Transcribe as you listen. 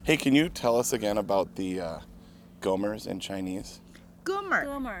Hey, can you tell us again about the Gomers in Chinese? 哥们儿，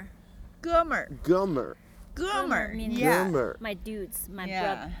哥们儿，哥们儿， Gummer. 哥们儿 means Yeah. Gummer. my dudes, my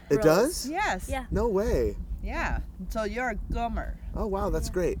Yeah. It does? Yes. Yeah. No way. Yeah. So you're a 哥们儿 Oh, wow, that's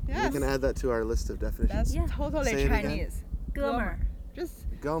great. Yes. We can add that to our list of definitions. That's Yeah. totally Say it again. Chinese. 哥们儿 Just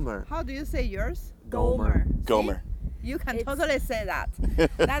Gummer. how do you say yours? 哥们儿 Gomer. You can It's- totally say that.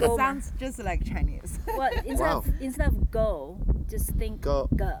 That Gomer. sounds just like Chinese. Well, Wow. instead of go, just think Go.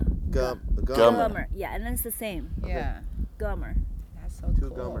 Gummer. Gummer. Yeah, and then it's the same. Yeah. Gummer. That's so Two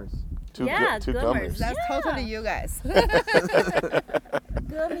cool. gummers. Two Yeah, two Gomers. Gomers. That's Yeah. totally you guys. Ge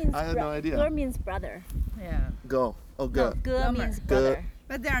means I had no idea. Ge means brother. Yeah. Go. Oh, go. Ge Gummer. means brother.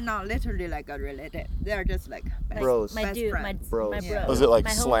 But they're not literally like a related. They're just like best, Bros. My best dude, my friends. Bros. my Yeah. bro. Was it like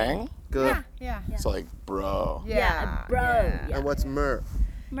my homie. slang? Go. Yeah. Yeah. Yeah. It's like bro. Yeah, bro. Yeah. And what's mer?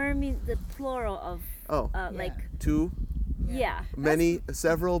 Mer means the plural of Oh, like two, yeah.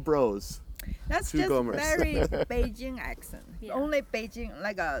 several bros. That's Two just Gomers. very Beijing accent. Yeah. Only Beijing,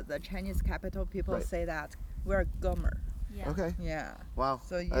 like the Chinese capital, people Right. say that we're Gomer. Yeah. Okay. Yeah. Wow.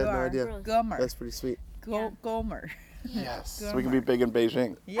 So you I had no are idea. Bros. Gomer. That's pretty sweet. Yeah. Gomer. Yes. So we can be big in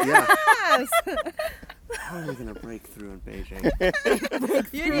Beijing. Yes. How are we going to break through in Beijing?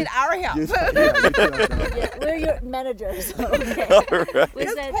 You need our help. You two have to help. Yeah, we're your managers. Okay. Alright. We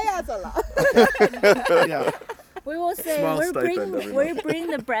Just said pay us a lot. Yeah. we will say Small we're stipend every bring bring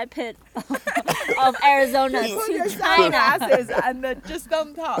the Brad Pitt of Arizona Put to your China. sunglasses and just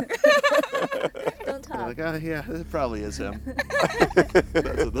don't talk. Don't They're talk. like, oh, yeah, it probably is him.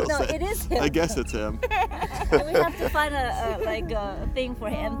 That's what they'll No, say. it is him. I guess it's him. And we have to find a thing for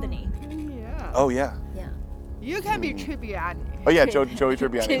Anthony. Yeah. Oh yeah. Yeah. You can be Tribbiani. Oh yeah, Joey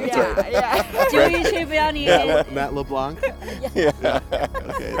Tribbiani. That's Yeah, right. yeah. Joey Tribbiani. Matt LeBlanc. Yeah.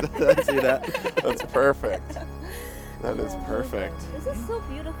 Okay, I see that. That's perfect. That is perfect. This is so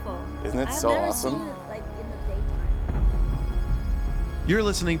beautiful. Isn't it I've so never awesome? Seen it, like in the daytime. You're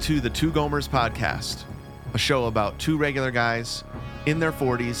listening to the Two Gomers podcast, a show about two regular guys in their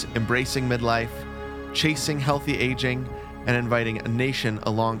 40s embracing midlife, chasing healthy aging, and inviting a nation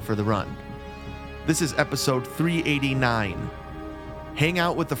along for the run. This is episode 389, Hang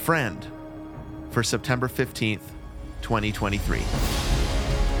Out with a Friend, for September 15th, 2023.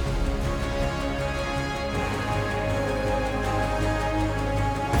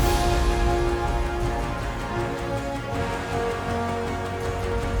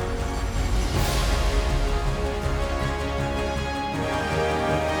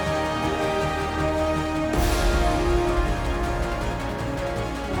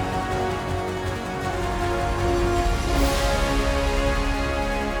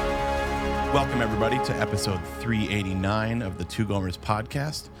 Welcome everybody to episode 389 of the Two Gomers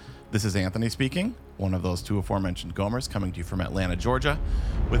podcast. This is Anthony speaking, one of those two aforementioned Gomers, coming to you from Atlanta, Georgia,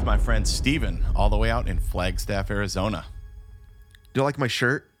 with my friend Steven, all the way out in Flagstaff, Arizona. Do you like my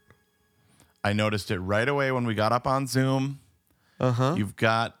shirt? I noticed it right away when we got up on Zoom. Uh-huh. You've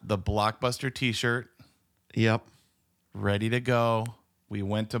got the Blockbuster t-shirt Yep. ready to go. We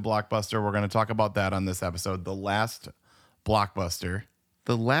went to Blockbuster. We're going to talk about that on this episode. The last Blockbuster.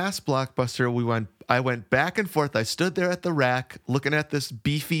 The last Blockbuster, I went back and forth. I stood there at the rack looking at this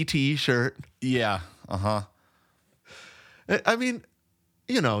beefy t-shirt. Yeah. Uh-huh. I mean,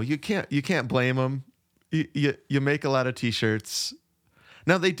 you can't blame them. You make a lot of t-shirts.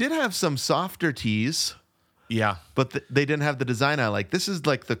 Now they did have some softer tees, Yeah. but they didn't have the design I like. This is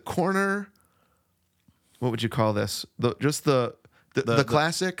like the corner. What would you call this? The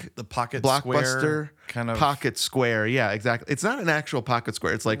classic, the pocket Blockbuster square kind of pocket square. Yeah, exactly. It's not an actual pocket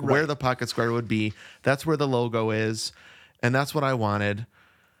square. It's like where the pocket square would be. That's where the logo is, and that's what I wanted.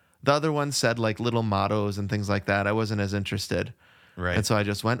 The other one said like little mottos and things like that. I wasn't as interested. Right. And so I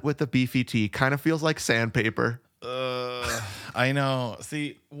just went with the beefy tee. Kind of feels like sandpaper. I know.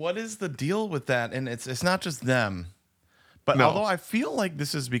 See, what is the deal with that? And it's not just them. But No. although I feel like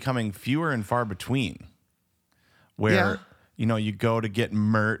this is becoming fewer and far between, where you go to get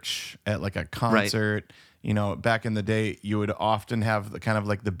merch at like a concert. Back in the day, you would often have the kind of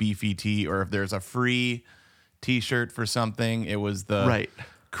like the beefy tee, or if there's a free T-shirt for something, it was the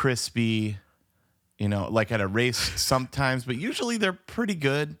crispy. Like at a race sometimes, but usually they're pretty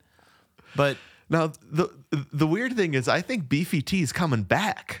good. But Now the weird thing is, I think beefy tee is coming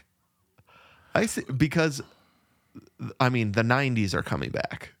back. I see, because I mean the '90s are coming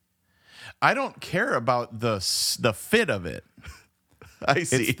back. I don't care about the fit of it. I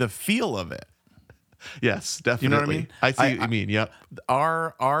see. It's the feel of it. Yes, definitely. You know what I mean? I see what you mean. Yep.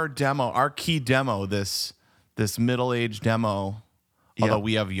 Our demo, our key demo, this middle-aged demo. Although Yep.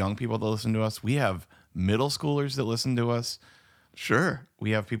 we have young people that listen to us, we have middle schoolers that listen to us. Sure.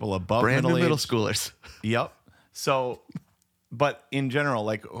 We have people above Brand middle new middle age. schoolers. Yep. So, but in general,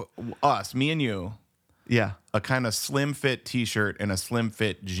 like us, me and you, Yeah. a kind of slim fit T-shirt and a slim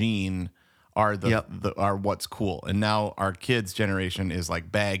fit jean are are what's cool. And now our kids' generation is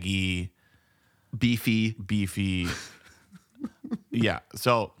like baggy, beefy. Yeah.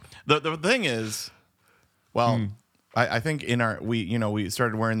 So the thing is, well, I think we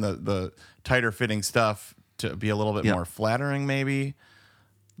started wearing the tighter fitting stuff to be a little bit more flattering, maybe.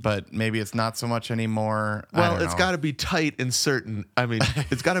 But maybe it's not so much anymore. Well, it's got to be tight in certain. I mean,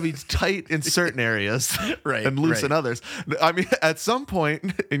 it's got to be tight in certain areas, Right, and loose in right. others. I mean, at some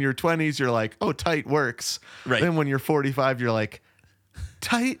point in your 20s, you're like, "Oh, tight works." Right. Then when you're 45, you're like,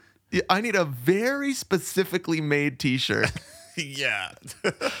 "Tight. I need a very specifically made T-shirt yeah.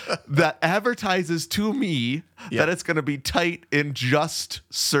 that advertises to me that it's going to be tight in just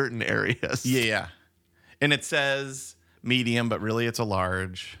certain areas." Yeah. And it says medium, but really it's a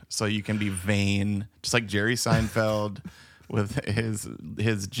large. So you can be vain, just like Jerry Seinfeld with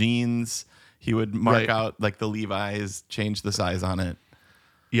his jeans. He would mark out like the Levi's, change the size on it.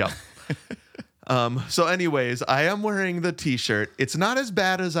 Yep. So anyways, I am wearing the T-shirt. It's not as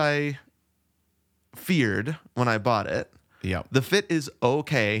bad as I feared when I bought it. Yep. The fit is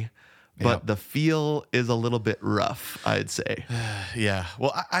okay, but Yep. the feel is a little bit rough, I'd say. Yeah.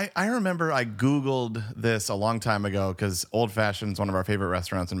 Well, I remember I Googled this a long time ago because Old Fashioned's one of our favorite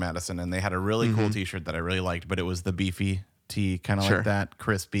restaurants in Madison, and they had a really cool T-shirt that I really liked, but it was the beefy tee, kind of Sure. like that,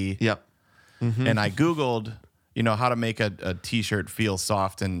 crispy. Yep. And I Googled, how to make a T-shirt feel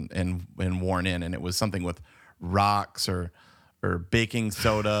soft and worn in, and it was something with rocks or baking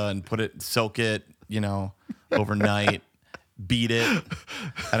soda and soak it, overnight, beat it.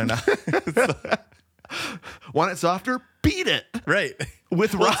 I don't know. Want it softer? Beat it Right.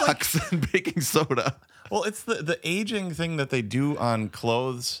 with Well, it's rocks and baking soda. Well, it's the aging thing that they do on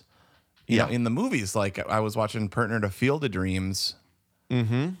clothes, Yeah. in the movies. Like I was watching Partner to Field of Dreams,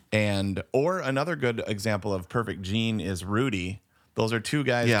 or another good example of perfect jean is Rudy. Those are two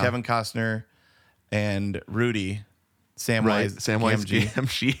guys, Yeah. Kevin Costner and Rudy, Samwise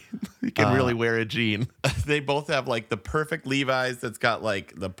Gamgee. You can really wear a jean. They both have like the perfect Levi's that's got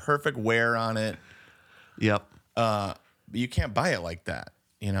like the perfect wear on it. Yep. You can't buy it like that,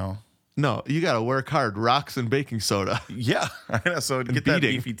 No, you got to work hard. Rocks and baking soda. Yeah. So get that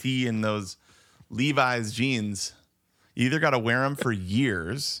beating. beefy tee and those Levi's jeans. You either got to wear them for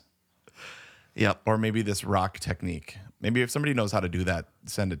years Yep. or maybe this rock technique. Maybe if somebody knows how to do that,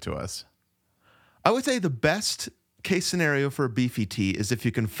 send it to us. I would say the best case scenario for a beefy tee is if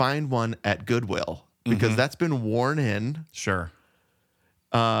you can find one at Goodwill because that's been worn in. Sure.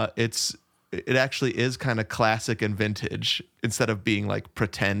 It actually is kind of classic and vintage instead of being like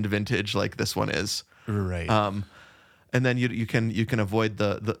pretend vintage like this one is. Right. And then you can avoid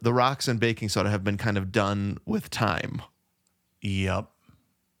the rocks and baking soda have been kind of done with time. Yep.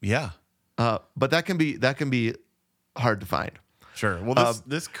 Yeah. But that can be hard to find. Sure. Well,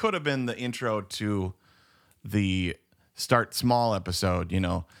 this could have been the intro to the start small episode,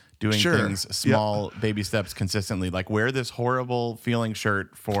 doing Sure. things small baby steps consistently. Like wear this horrible feeling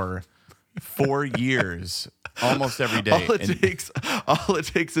shirt for 4 years, almost every day. All it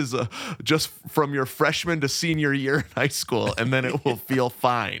takes is just from your freshman to senior year in high school, and then it will feel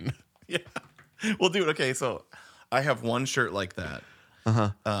fine. Yeah. Well, dude, okay, so I have one shirt like that.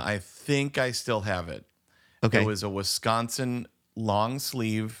 I think I still have it. Okay. It was a Wisconsin long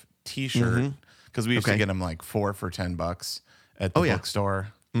sleeve T-shirt because we used to Okay. get them like 4 for $10 at the yeah. bookstore.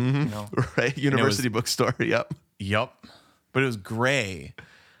 Right? University bookstore. Yep. Yep. But it was gray.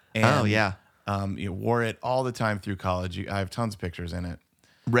 And, Oh, yeah. You wore it all the time through college. I have tons of pictures in it.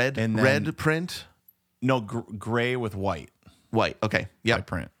 Red And then- red print. No, gray with white. White. Okay. White Yep.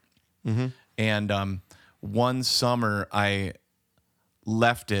 print. And one summer I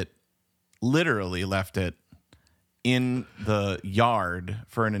literally left it in the yard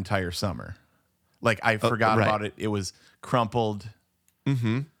for an entire summer. Like I forgot right. about it. It was crumpled.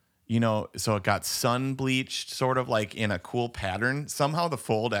 So it got sun bleached sort of like in a cool pattern. Somehow the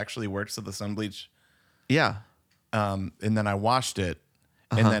fold actually works to the sun bleach. Yeah. And then I washed it.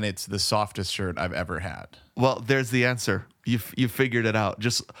 And then it's the softest shirt I've ever had. Well, there's the answer. You figured it out.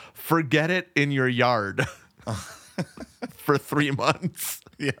 Just forget it in your yard for 3 months.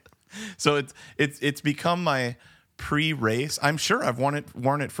 Yeah. So it's become my pre-race. I'm sure I've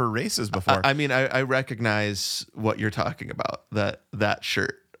worn it for races before. I mean, I recognize what you're talking about. That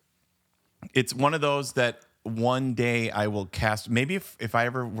shirt. It's one of those that one day I will cast. Maybe if I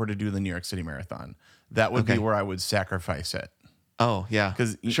ever were to do the New York City Marathon, that would be Okay. where I would sacrifice it. Oh yeah.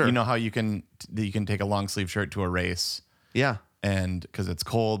 Because sure. you know how you can take a long sleeve shirt to a race. Yeah. and because it's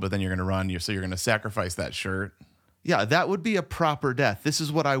cold, but then you're going to run. So you're going to sacrifice that shirt. Yeah, that would be a proper death. This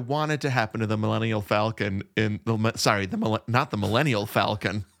is what I wanted to happen to the Millennial Falcon not the Millennial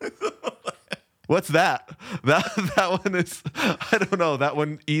Falcon. What's that? That one is, I don't know. That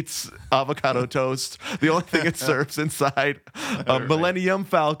one eats avocado toast. The only thing it serves inside a Millennium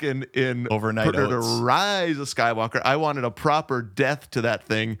Falcon in Overnight order oats. to rise a Skywalker. I wanted a proper death to that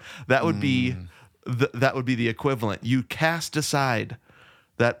thing. That would be that would be the equivalent. You cast aside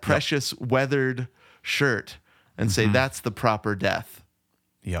that precious weathered shirt and say that's the proper death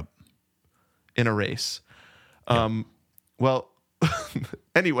Yep. in a race. Well,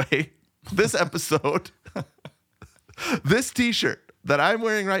 anyway, this episode, this t-shirt that I'm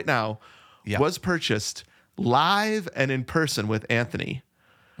wearing right now was purchased live and in person with Anthony.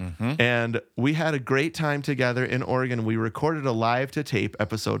 And we had a great time together in Oregon. We recorded a live to tape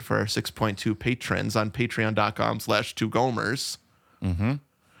episode for our 6.2 patrons on patreon.com/2gomers. And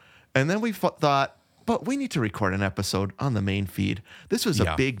then we thought, but we need to record an episode on the main feed. This was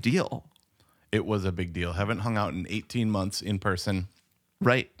a big deal. It was a big deal. Haven't hung out in 18 months in person.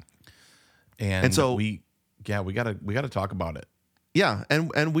 Right. And so we gotta talk about it. Yeah,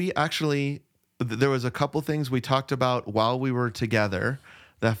 and we actually there was a couple things we talked about while we were together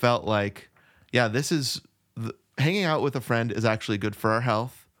that felt like, hanging out with a friend is actually good for our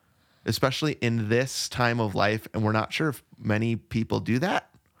health, especially in this time of life, and we're not sure if many people do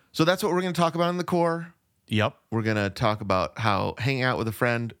that. So that's what we're going to talk about in the core. Yep. We're going to talk about how hanging out with a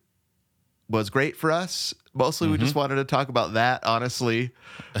friend was great for us. Mostly we just wanted to talk about that, honestly.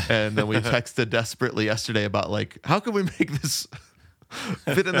 And then we texted desperately yesterday about like, how can we make this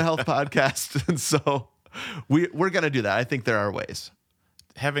fit in the health podcast? And so we're going to do that. I think there are ways.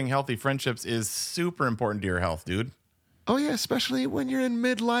 Having healthy friendships is super important to your health, dude. Oh yeah, especially when you're in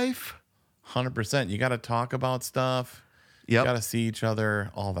midlife. 100%. You got to talk about stuff. Yep. You got to see each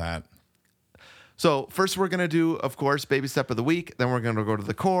other, all that. So first we're going to do, of course, baby step of the week. Then we're going to go to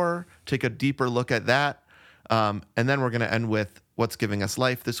the core, take a deeper look at that. And then we're going to end with what's giving us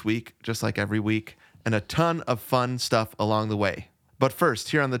life this week, just like every week, and a ton of fun stuff along the way. But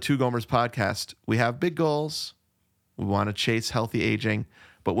first, here on the Two Gomers podcast, we have big goals. We want to chase healthy aging,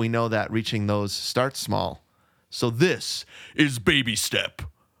 but we know that reaching those starts small. So this is baby step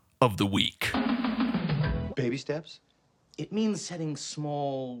of the week. Baby steps? It means setting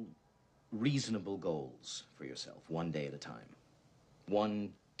small, reasonable goals for yourself, one day at a time.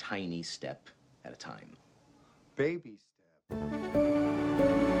 One tiny step at a time. Baby step.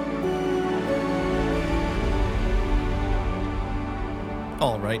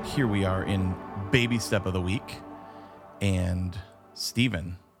 All right, here we are in baby step of the week. And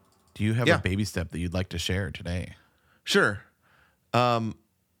Steven, do you have a baby step that you'd like to share today? Sure. Small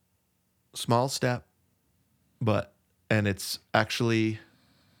step, and it's actually,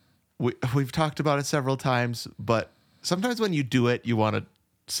 we've talked about it several times, but sometimes when you do it, you want to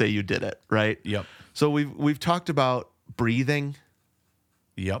say you did it, right? Yep. So we've talked about breathing.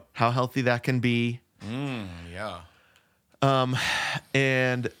 Yep. How healthy that can be. Yeah.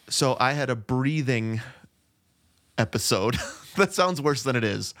 And so I had a breathing episode. That sounds worse than it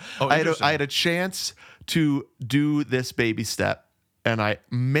is. Oh, I had a chance to do this baby step, and I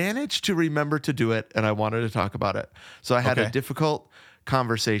managed to remember to do it, and I wanted to talk about it. So I had a difficult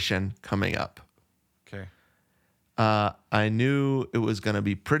conversation coming up. Okay. I knew it was going to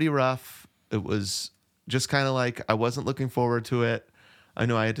be pretty rough. It was just kind of like I wasn't looking forward to it. I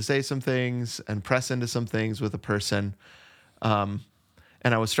knew I had to say some things and press into some things with a person. And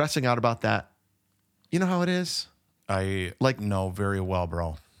I was stressing out about that. You know how it is? I know very well,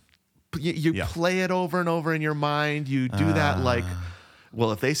 bro. You play it over and over in your mind. You do that like,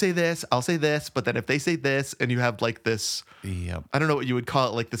 well, if they say this, I'll say this. But then if they say this, and you have like this, I don't know what you would call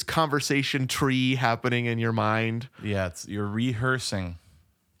it, like this conversation tree happening in your mind. Yeah, you're rehearsing.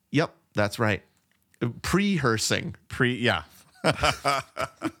 Yep, that's right. Pre-hearsing. Yeah.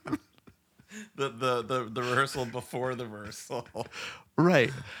 the rehearsal before the rehearsal.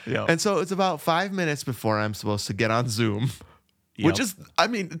 Right. Yeah. And so it's about 5 minutes before I'm supposed to get on Zoom, which is, I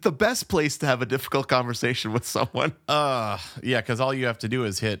mean, the best place to have a difficult conversation with someone. Yeah, because all you have to do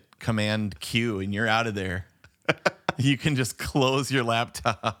is hit Command Q and you're out of there. You can just close your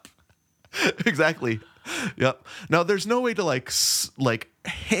laptop. Exactly. Yep. Now, there's no way to like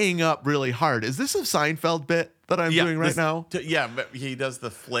hang up really hard. Is this a Seinfeld bit that I'm doing right now? Yeah, but he does the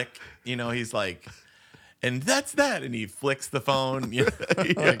flick. You know, he's like, and that's that. And he flicks the phone. You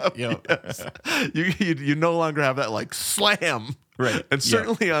no longer have that like slam. Right. And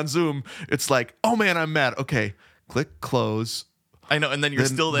certainly on Zoom, it's like, oh man, I'm mad. Okay, click close. I know, and then you're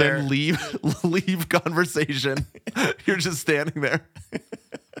still there. Then leave conversation. You're just standing there.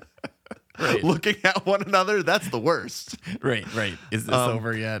 Right. Looking at one another. That's the worst. Right. Is this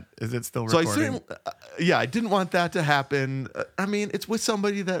over yet? Is it still So recording? I didn't want that to happen. I mean, it's with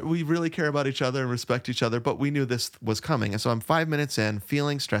somebody that we really care about each other and respect each other, but we knew this was coming. And so I'm 5 minutes in,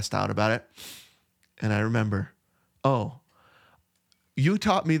 feeling stressed out about it. And I remember, you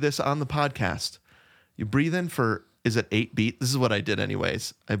taught me this on the podcast. You breathe in for, is it 8 beats? This is what I did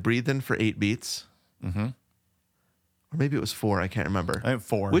anyways. I breathed in for 8 beats. Mm-hmm. Or maybe it was 4. I can't remember. I have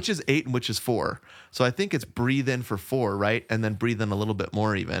 4. Which is 8 and which is 4. So I think it's breathe in for 4, right? And then breathe in a little bit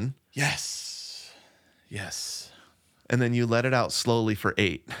more even. Yes. And then you let it out slowly for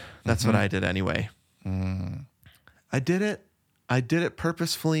 8. That's what I did anyway. I did it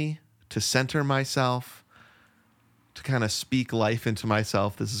purposefully to center myself, to kind of speak life into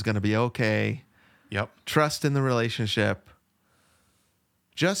myself. This is going to be okay. Yep. Trust in the relationship.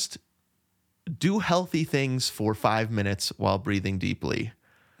 Just do healthy things for 5 minutes while breathing deeply.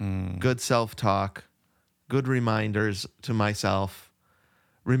 Good self-talk, good reminders to myself,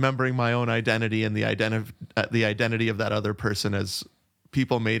 remembering my own identity and the identity of that other person as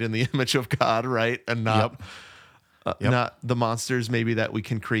people made in the image of God, right? And not not the monsters maybe that we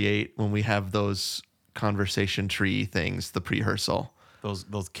can create when we have those conversation tree things, the pre-rehearsal.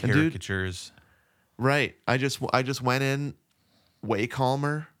 Those caricatures. Right. I just went in way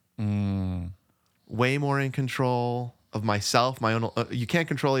calmer, way more in control of myself, my own. You can't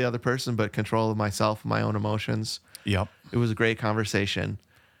control the other person, but control of myself, my own emotions. Yep. It was a great conversation.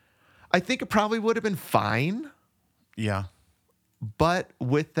 I think it probably would have been fine. Yeah. But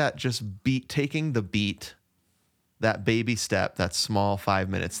with that taking the beat, that baby step, that small 5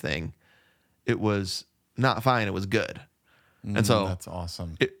 minutes thing, it was not fine. It was good. And so that's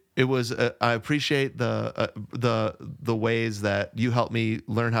awesome. It was. I appreciate the ways that you helped me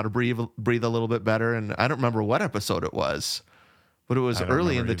learn how to breathe a little bit better. And I don't remember what episode it was, but it was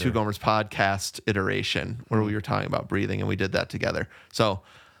early in the Two Gomers podcast iteration where we were talking about breathing, and we did that together. So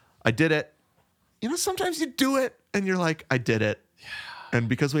I did it. You know, sometimes you do it, and you're like, I did it. Yeah. And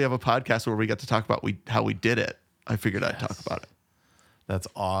because we have a podcast where we get to talk about how we did it, I figured I'd talk about it. That's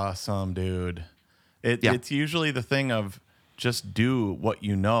awesome, dude. It's usually the thing of just do what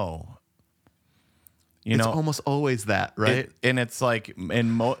you know. It's almost always that, right? And it's like,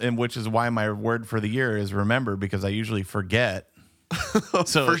 and which is why my word for the year is remember, because I usually forget.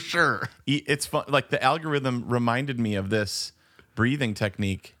 So for sure. It's fun. Like the algorithm reminded me of this breathing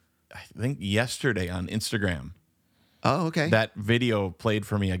technique, I think yesterday on Instagram. Oh, okay. That video played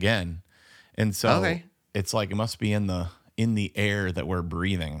for me again. And so it's like, it must be in the air that we're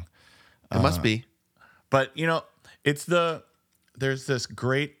breathing. It must be. But there's this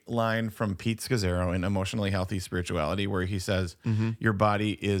great line from Pete Scazzaro in Emotionally Healthy Spirituality where he says, your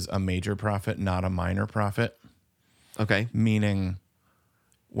body is a major prophet, not a minor prophet. Okay. Meaning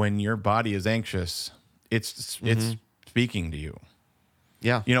when your body is anxious, it's speaking to you.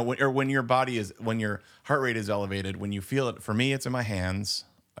 Yeah. You know, when your heart rate is elevated, when you feel it, for me, it's in my hands.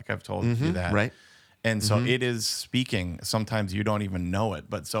 Like I've told you that. Right. And so it is speaking. Sometimes you don't even know it.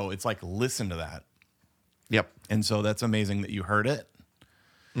 But so it's like, listen to that. Yep. And so that's amazing that you heard it.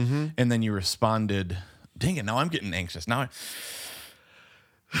 And then you responded, dang it, now I'm getting anxious. Now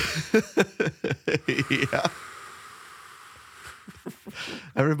yeah.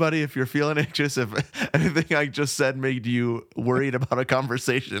 Everybody, if you're feeling anxious, if anything I just said made you worried about a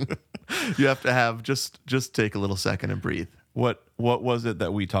conversation, you have to have just take a little second and breathe. What was it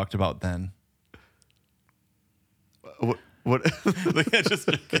that we talked about then? What? Just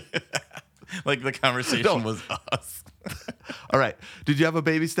like the conversation was us. All right. Did you have a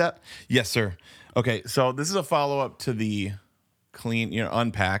baby step? Yes, sir. Okay, so this is a follow-up to the clean,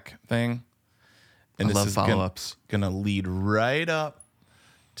 unpack thing. And I this love is follow-ups. Gonna lead right up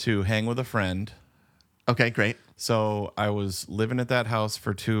to hang with a friend. Okay, great. So I was living at that house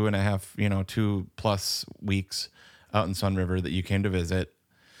for 2+ weeks out in Sun River that you came to visit.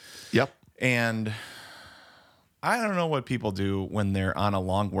 Yep. And I don't know what people do when they're on a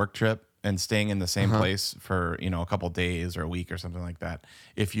long work trip and staying in the same place for, a couple days or a week or something like that.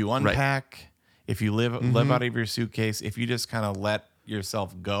 If you unpack, if you live out of your suitcase, if you just kind of let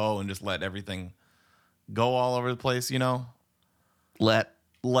yourself go and just let everything go all over the place, Let.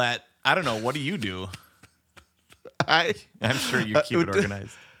 I don't know. What do you do? I'm sure you keep it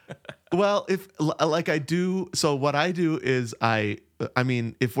organized. Well, if like I do, so what I do is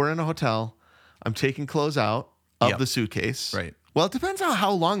if we're in a hotel, I'm taking clothes out of the suitcase. Right. Well, it depends on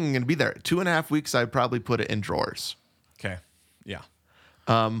how long I'm going to be there. 2.5 weeks, I'd probably put it in drawers. Okay. Yeah.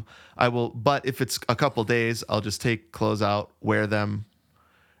 I will, but if it's a couple days, I'll just take clothes out, wear them,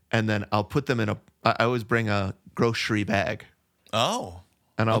 and then I'll put them in I always bring a grocery bag, Oh.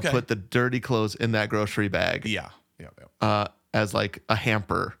 and I'll Okay. put the dirty clothes in that grocery bag. Yeah. Yeah. As like a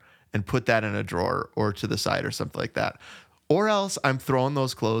hamper, and put that in a drawer or to the side or something like that. Or else I'm throwing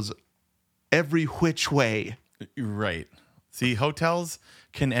those clothes every which way. Right. See, hotels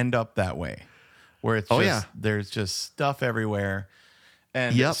can end up that way, where it's there's just stuff everywhere.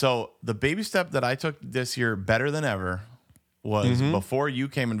 And Yep. so the baby step that I took this year better than ever was before you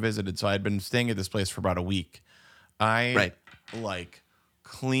came and visited. So I'd been staying at this place for about a week. I like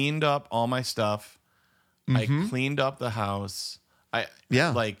cleaned up all my stuff. I cleaned up the house. I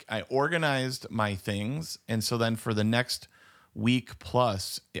organized my things. And so then for the next week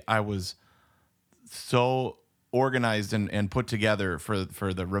plus, I was so organized and put together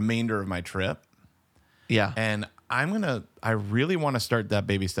for the remainder of my trip. Yeah. And I really want to start that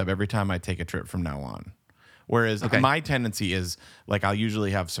baby step every time I take a trip from now on. Whereas my tendency is like, I'll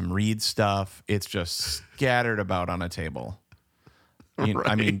usually have some read stuff. It's just scattered about on a table. You know,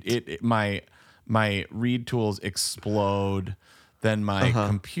 I mean, my read tools explode. Then my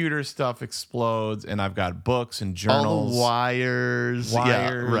computer stuff explodes, and I've got books and journals. All the wires.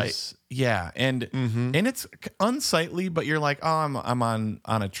 Yeah, right. Yeah, and it's unsightly, but you're like, oh, I'm on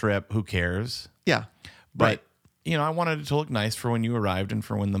a trip. Who cares? Yeah. But you know, I wanted it to look nice for when you arrived and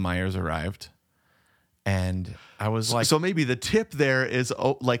for when the Myers arrived. And I was like, so maybe the tip there is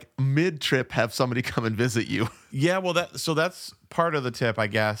like mid-trip, have somebody come and visit you. Yeah, well, that's part of the tip, I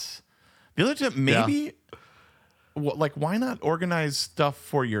guess. The other tip, maybe, like, why not organize stuff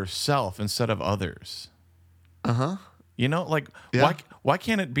for yourself instead of others? You know, like, why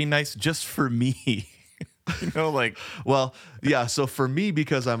can't it be nice just for me? You know, like, well, yeah. So for me,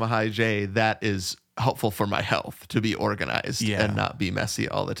 because I'm a high J, that is helpful for my health to be organized and not be messy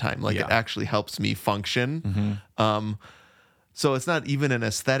all the time. Like it actually helps me function. So it's not even an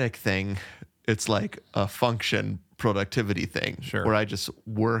aesthetic thing. It's like a function productivity thing where I just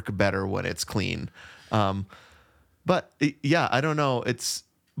work better when it's clean. But yeah, I don't know.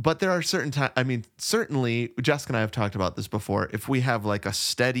 But there are certain times, I mean, certainly Jessica and I have talked about this before. If we have like a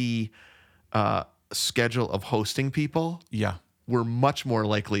steady schedule of hosting people, we're much more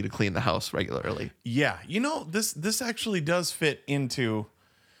likely to clean the house regularly. Yeah. You know, this actually does fit into,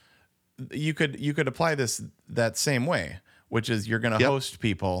 you could apply this that same way, which is you're going to host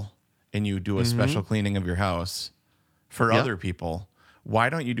people and you do a special cleaning of your house for other people. Why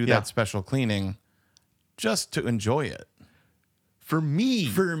don't you do that special cleaning just to enjoy it? For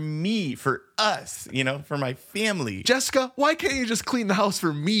us, you know, for my family. Jessica, why can't you just clean the house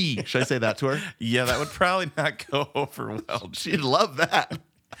for me? Should I say that to her? Yeah, that would probably not go over well. She'd love that.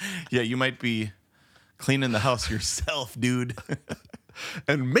 Yeah, you might be cleaning the house yourself, dude.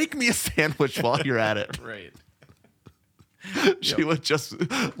 And make me a sandwich while you're at it. Right. She would just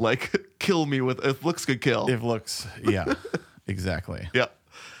like kill me with if looks could kill. If looks, yeah, exactly. Yeah.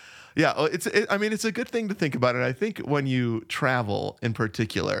 Yeah, I mean, it's a good thing to think about it. I think when you travel in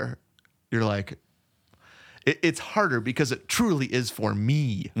particular, you're like, it's harder because it truly is for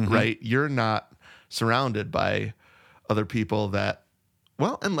me, right? You're not surrounded by other people that,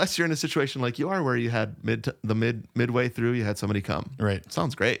 well, unless you're in a situation like you are where you had midway through, you had somebody come. Right.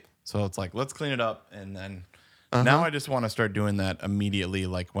 Sounds great. So it's like, let's clean it up. And then now I just want to start doing that immediately.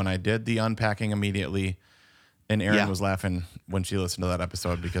 Like when I did the unpacking immediately. And Erin was laughing when she listened to that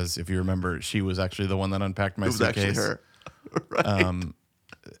episode because if you remember, she was actually the one that unpacked my suitcase. It was actually her.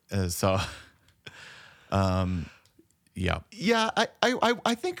 Right. Yeah. Yeah,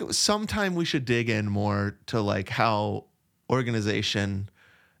 I think sometime we should dig in more to like how organization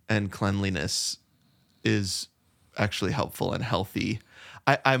and cleanliness is actually helpful and healthy.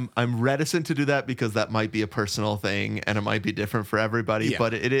 I'm reticent to do that because that might be a personal thing and it might be different for everybody.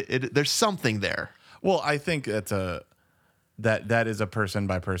 But it there's something there. Well, I think that is a person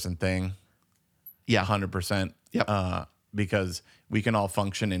by person thing. Yeah, 100%. Yep. Because we can all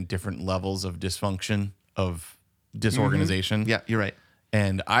function in different levels of dysfunction, of disorganization. Yeah, you're right.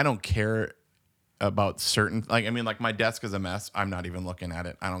 And I don't care about certain, like, I mean, like my desk is a mess. I'm not even looking at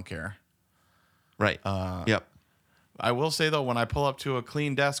it. I don't care. Right. Yep. I will say though, when I pull up to a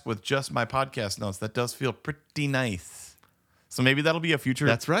clean desk with just my podcast notes, that does feel pretty nice. So maybe that'll be a future.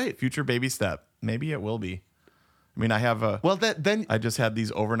 That's right. Future baby step. Maybe it will be. I mean, I have I just had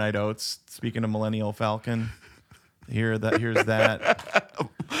these overnight oats. Speaking of Millennial Falcon, here's that.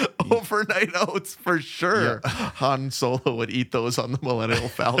 Overnight oats for sure. Yeah. Han Solo would eat those on the Millennial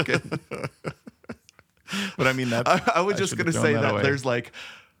Falcon. But I mean, I was just going to say that there's like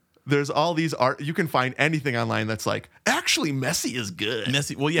there's all these art. You can find anything online that's like, actually, messy is good.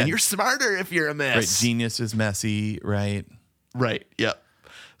 Messy. Well, yeah. And you're smarter if you're a mess. Right. Genius is messy. Right. Right. Yep.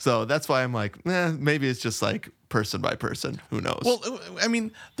 So that's why I'm like, maybe it's just like person by person. Who knows? Well, I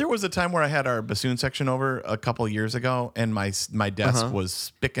mean, there was a time where I had our bassoon section over a couple years ago, and my desk was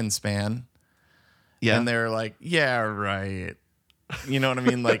spick and span. Yeah. And they're like, yeah, right. You know what I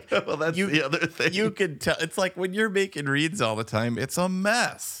mean? Like, well, that's the other thing. You could tell. It's like when you're making reads all the time, it's a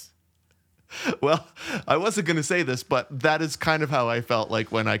mess. Well, I wasn't going to say this, but that is kind of how I felt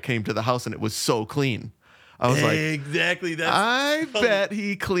like when I came to the house and it was so clean. I was like, exactly. I bet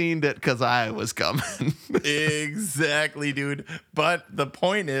he cleaned it because I was coming. Exactly, dude. But the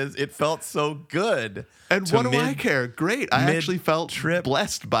point is, it felt so good. And what do I care? Great. I actually felt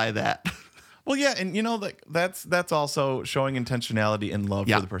blessed by that. Well, yeah, and you know, like that's also showing intentionality and love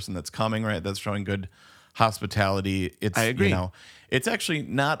for the person that's coming, right? That's showing good hospitality. I agree. You know, it's actually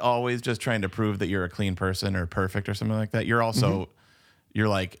not always just trying to prove that you're a clean person or perfect or something like that. You're also you're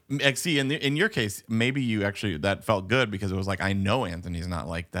like, see, in your case, maybe you actually that felt good because it was like, I know Anthony's not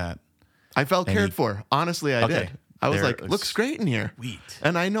like that. I felt cared for. Honestly, I did. I was like, looks great in here. Sweet.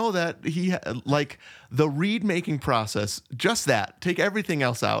 And I know that he, like, the reed making process, just that, take everything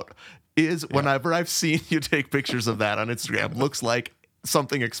else out, is whenever I've seen you take pictures of that on Instagram, looks like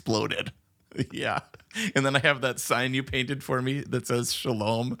something exploded. Yeah. And then I have that sign you painted for me that says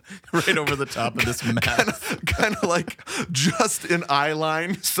Shalom right over the top of this mess. Kind of like just an eye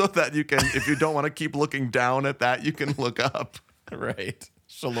line so that you can, if you don't want to keep looking down at that, you can look up. Right.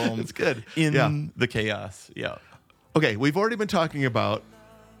 Shalom. It's good. In the chaos. Yeah. Okay, we've already been talking about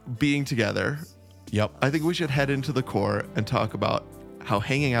being together. Yep. I think we should head into the core and talk about how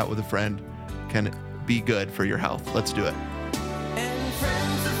hanging out with a friend can be good for your health. Let's do it. And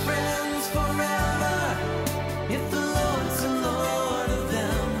friends are friends forever, if the Lord's the Lord of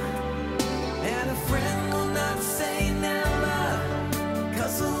them. And a friend will not say never,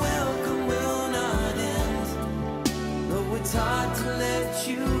 'cause the welcome will not end. Though it's hard to let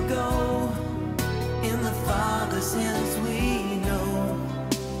you go, in the Father's hands we know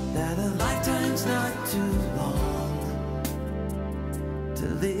that a lifetime's not too long to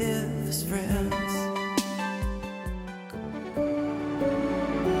live as friends.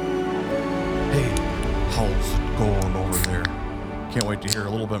 Hey, how's it going over there? Can't wait to hear a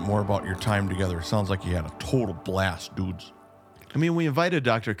little bit more about your time together. Sounds like you had a total blast, dudes. I mean, we invited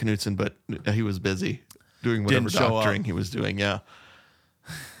Dr. Knutson, but he was busy doing whatever Didn't show doctoring up. he was doing. Yeah.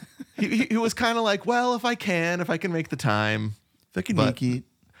 he was kind of like, well, if I can make the time. If I can But- make it.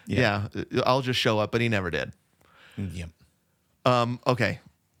 Yeah, I'll just show up, but he never did. Yep. Okay.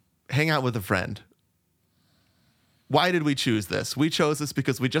 Hang out with a friend. Why did we choose this? We chose this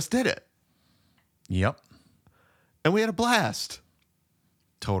because we just did it. Yep. And we had a blast.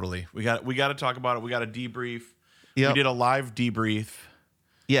 Totally. We got to talk about it. We got a debrief. Yep. We did a live debrief,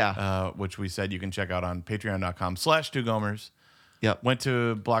 Yeah. which we said you can check out on patreon.com/2gomers. Yep. Went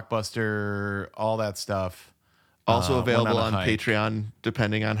to Blockbuster, all that stuff. Also went available a on hike. Patreon,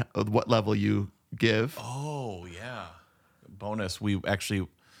 depending on what level you give. Oh, yeah. Bonus. We actually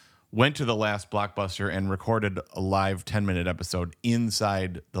went to the last Blockbuster and recorded a live 10-minute episode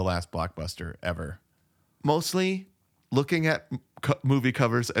inside the last Blockbuster ever. Mostly looking at movie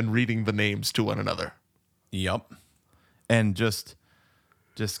covers and reading the names to one another. Yep. And just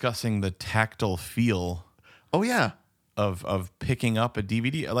discussing the tactile feel Oh, yeah. of picking up a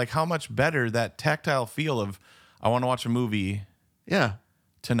DVD. Like how much better that tactile feel of, I want to watch a movie Yeah.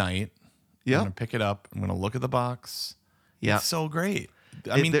 tonight. Yep. I'm going to pick it up. I'm going to look at the box. Yeah. It's so great.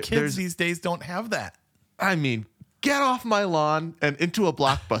 I mean, there's- kids these days don't have that. I mean, get off my lawn and into a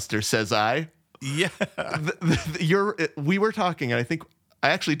Blockbuster, says I. Yeah. We were talking, and I think I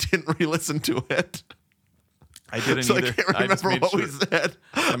actually didn't re-listen to it. I didn't So either. I can't remember what we said.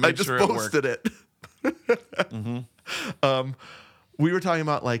 I made just sure it posted it. We were talking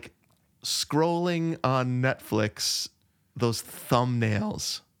about like scrolling on Netflix, those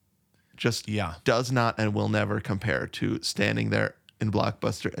thumbnails just does not and will never compare to standing there in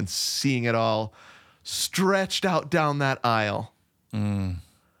Blockbuster and seeing it all stretched out down that aisle.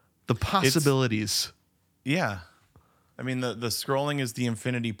 The possibilities. Yeah. I mean, the scrolling is the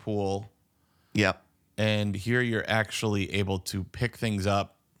infinity pool. Yep. And here you're actually able to pick things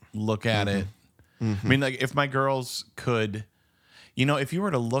up, look at it. I mean, like if my girls could, you know, if you were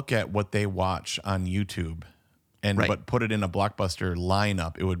to look at what they watch on YouTube and but put it in a Blockbuster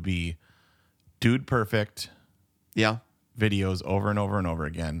lineup, it would be Dude Perfect. Yeah. Videos over and over and over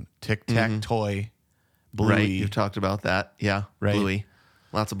again. Tic Tac Toy. Bluey. Right. You've talked about that. Yeah. Right. Bluey.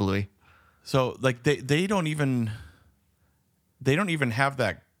 Lots of Bluey. So like they don't even have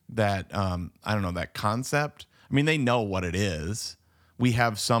that that I don't know, that concept. I mean, they know what it is. We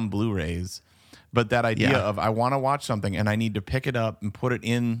have some Blu-rays, but that idea of I want to watch something and I need to pick it up and put it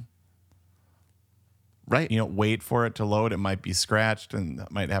in, right? Wait for it to load. It might be scratched and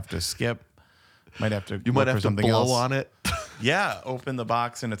might have to skip. Might have to. You might have to blow on it. Yeah, open the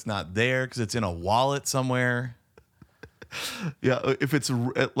box and it's not there because it's in a wallet somewhere. Yeah, if it's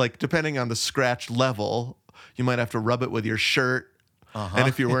like depending on the scratch level, you might have to rub it with your shirt. And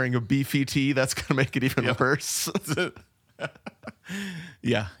if you're wearing a beefy tee, that's going to make it even worse.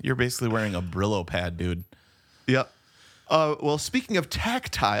 Yeah, you're basically wearing a Brillo pad, dude. Yep. Well, speaking of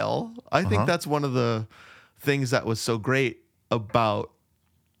tactile, I think that's one of the things that was so great about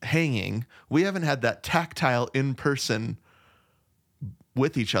hanging. We haven't had that tactile in person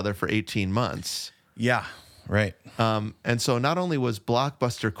with each other for 18 months. Yeah, right. And so not only was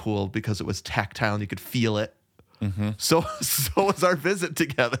Blockbuster cool because it was tactile and you could feel it, so was our visit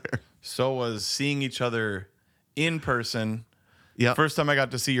together. So was seeing each other in person. Yeah. First time I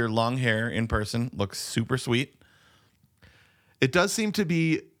got to see your long hair in person. Looks super sweet. It does seem to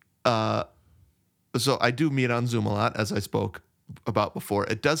be, so I do meet on Zoom a lot, as I spoke about before.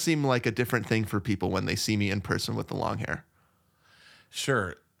 It does seem like a different thing for people when they see me in person with the long hair.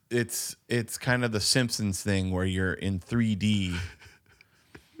 Sure. It's kind of the Simpsons thing where you're in 3D.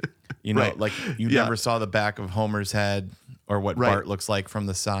 Right. Like you never saw the back of Homer's head or what Bart looks like from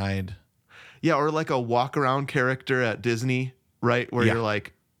the side. Yeah, or like a walk around character at Disney, right? Where you're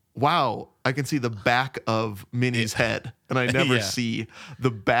like, wow, I can see the back of Minnie's head, and I never see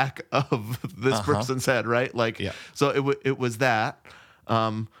the back of this person's head, right? Like, so it was that.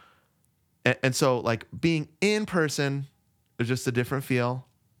 And so like being in person is just a different feel.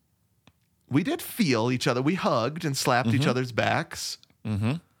 We did feel each other. We hugged and slapped each other's backs.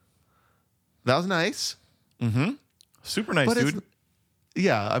 Mm-hmm. That was nice. Mm-hmm. Super nice, dude.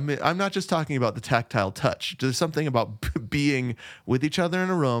 Yeah, I mean, I'm not just talking about the tactile touch. There's something about being with each other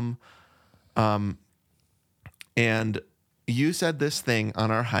in a room. And you said this thing on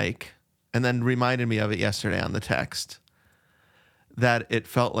our hike and then reminded me of it yesterday on the text, that it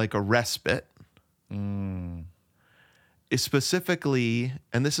felt like a respite. Specifically,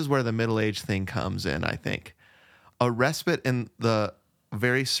 and this is where the middle-age thing comes in, I think, a respite in the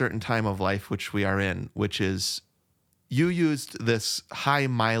very certain time of life which we are in, which is, you used this high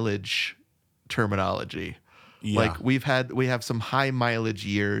mileage terminology. Yeah. Like we have some high mileage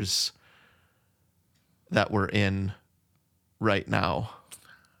years that we're in right now.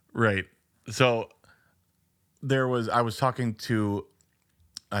 Right. So I was talking to,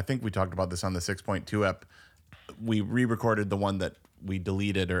 I think we talked about this on the 6.2 ep. We re-recorded the one that we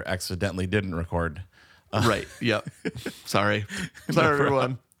deleted or accidentally didn't record. Right. Yep. Sorry,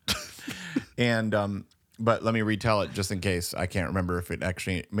 everyone. And, but let me retell it just in case. I can't remember if it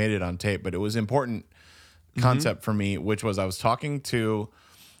actually made it on tape, but it was important concept for me, which was I was talking to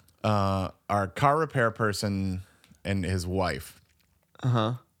our car repair person and his wife.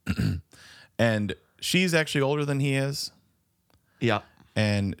 And she's actually older than he is. Yeah.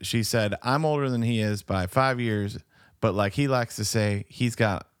 And she said, I'm older than he is by 5 years, but like he likes to say he's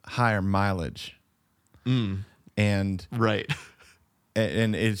got higher mileage. And right.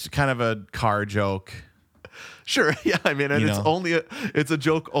 And it's kind of a car joke. Sure. Yeah. I mean, and it's a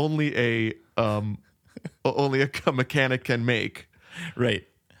joke only a mechanic can make. Right.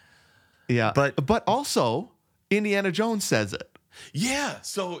 Yeah. But also Indiana Jones says it. Yeah.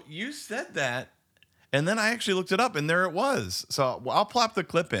 So you said that, and then I actually looked it up, and there it was. So I'll plop the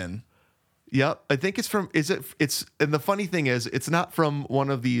clip in. Yep. I think it's from, and the funny thing is, it's not from one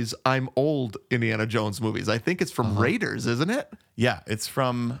of these I'm old Indiana Jones movies. I think it's from Raiders, isn't it? Yeah. It's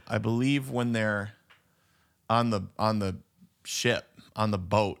from, I believe, when they're on the ship, on the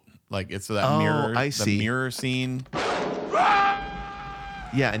boat. Like it's that mirror, the mirror scene.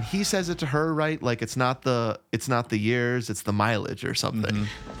 Yeah. And he says it to her, right? Like it's not the years, it's the mileage or something.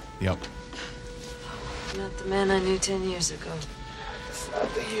 Yep. Not the man I knew 10 years ago. It's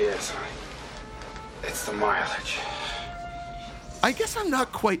not the years, it's the mileage. I guess I'm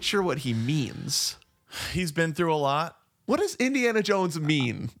not quite sure what he means. He's been through a lot. What does Indiana Jones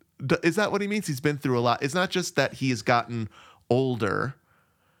mean? Is that what he means? He's been through a lot. It's not just that he's gotten older,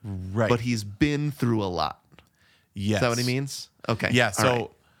 right? But he's been through a lot. Yes. Is that what he means? Okay. Yeah.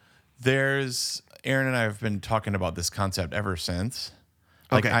 So there's Aaron and I have been talking about this concept ever since.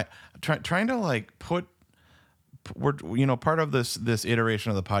 Like okay. Trying to like put. We're part of this iteration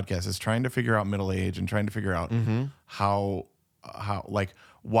of the podcast is trying to figure out middle age and trying to figure out how like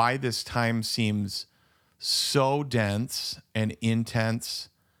why this time seems so dense and intense.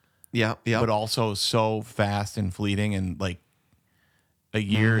 Yeah. But also so fast and fleeting and like A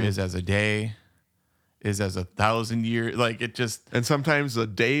year is as a day, is as 1,000 years. Like it just. And sometimes a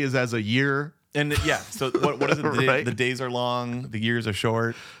day is as a year. And yeah, so what is it? Right. The days are long, the years are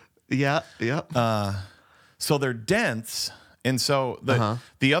short. Yeah, yeah. So they're dense. And so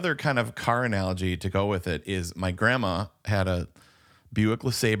the other kind of car analogy to go with it is my grandma had a Buick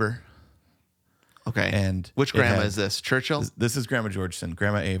LeSabre. Okay. And which grandma is this? Churchill? This is Grandma Georgeson,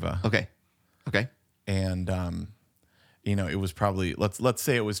 Grandma Ava. Okay. And it was probably let's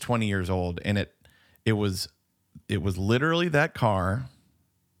say it was 20 years old, and it was literally that car.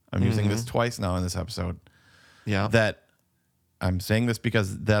 I'm using this twice now in this episode. Yeah. That I'm saying this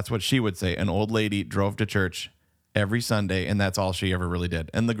because that's what she would say. An old lady drove to church every Sunday, and that's all she ever really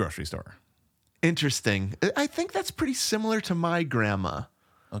did. And the grocery store. Interesting. I think that's pretty similar to my grandma.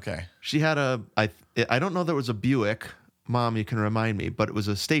 Okay. She had I don't know there was a Buick. Mom, you can remind me, but it was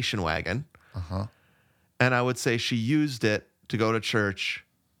a station wagon. Uh-huh. And I would say she used it to go to church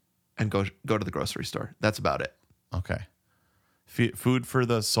and go to the grocery store. That's about it. Okay. Food for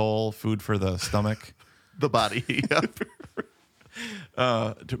the soul, food for the stomach. The body.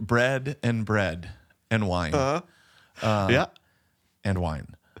 Bread and wine. Yeah. And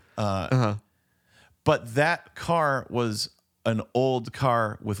wine. But that car was an old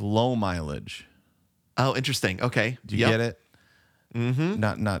car with low mileage. Oh, interesting. Okay. Do you get it? Mm-hmm.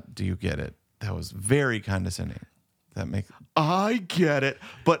 Not do you get it? That was very condescending. I get it.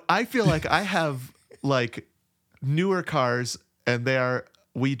 But I feel like I have like newer cars and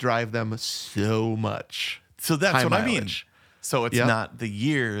we drive them so much. So that's High what mileage. I mean. So it's not the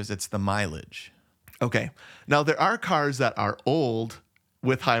years, it's the mileage. Okay. Now there are cars that are old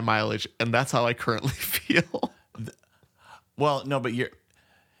with high mileage, and that's how I currently feel. Well, no, but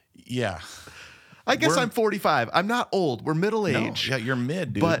yeah. I guess I'm 45. I'm not old. We're middle age. No, yeah, you're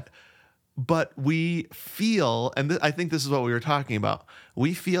mid, dude. But we feel, and I think this is what we were talking about.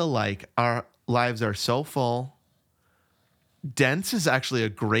 We feel like our lives are so full. Dense is actually a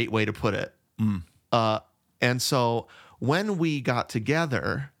great way to put it. And so when we got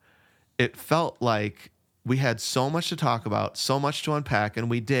together, it felt like we had so much to talk about, so much to unpack, and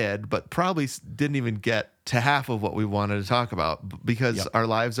we did, but probably didn't even get to half of what we wanted to talk about because our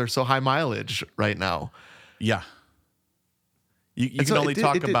lives are so high mileage right now. Yeah. You can only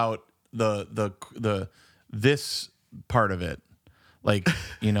talk about the this part of it. Like,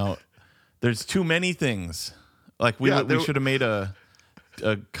 there's too many things. Like we should have made a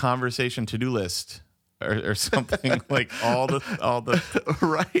conversation to-do list or something like all the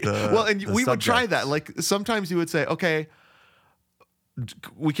right. We would try that. Like sometimes you would say, okay,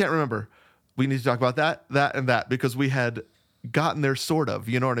 we can't remember. We need to talk about that, and that because we had gotten there sort of,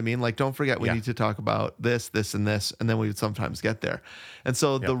 you know what I mean? Like, don't forget, we need to talk about this, and this, and then we would sometimes get there. And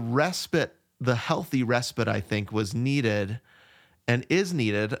so the respite, the healthy respite, I think was needed and is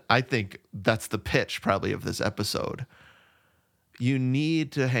needed. I think that's the pitch probably of this episode. You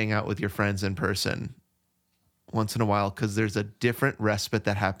need to hang out with your friends in person once in a while because there's a different respite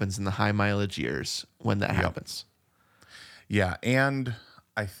that happens in the high mileage years when that happens. Yeah. And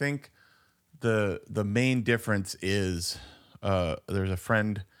I think the main difference is there's a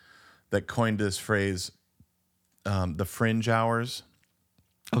friend that coined this phrase, the fringe hours.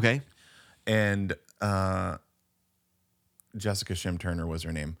 Okay. And Jessica Shim Turner was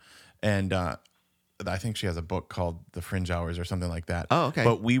her name. And I think she has a book called The Fringe Hours or something like that. Oh, okay.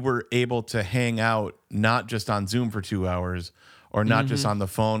 But we were able to hang out not just on Zoom for 2 hours or not just on the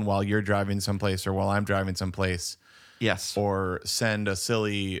phone while you're driving someplace or while I'm driving someplace. Yes. Or send a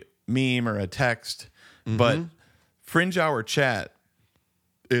silly meme or a text. But fringe hour chat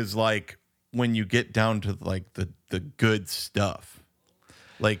is like when you get down to like the good stuff.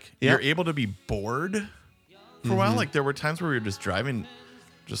 Like you're able to be bored for a while. Like there were times where we were just driving,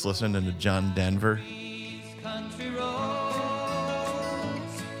 just listening to John Denver. Country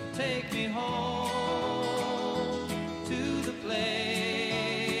roads, take me home to the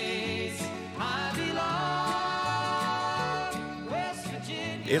place I belong, West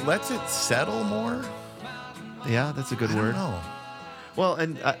Virginia. It lets it settle more. Yeah, that's a good word. I don't know. Well,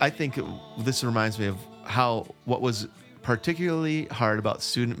 and I think this reminds me of what was particularly hard about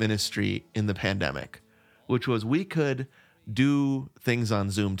student ministry in the pandemic, which was we could do things on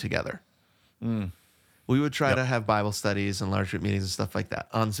Zoom together. We would try to have Bible studies and large group meetings and stuff like that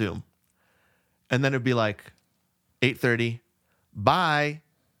on Zoom. And then it'd be like 8:30, bye.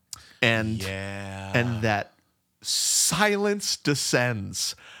 And that silence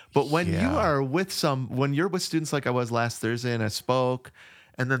descends. But when you're with students like I was last Thursday and I spoke,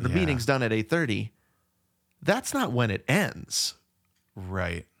 and then the meeting's done at 8:30, that's not when it ends.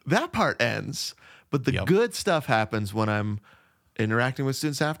 Right. That part ends. But the good stuff happens when I'm interacting with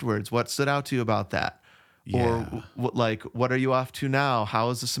students afterwards. What stood out to you about that? Yeah. Or what are you off to now? How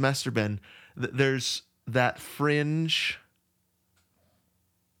has the semester been? There's that fringe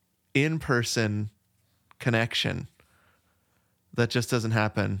in-person connection that just doesn't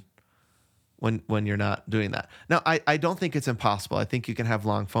happen when you're not doing that. Now, I don't think it's impossible. I think you can have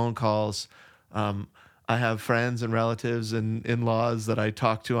long phone calls. I have friends and relatives and in-laws that I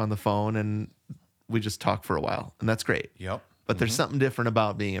talk to on the phone, and we just talk for a while, and that's great. Yep. But there's something different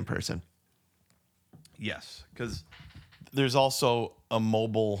about being in person. Yes, because there's also a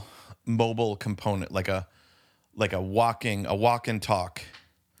mobile component, like a walk and talk.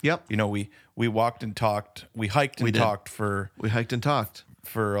 Yep. You know, we walked and talked. We hiked and talked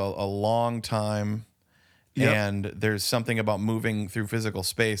for a long time. Yep. And there's something about moving through physical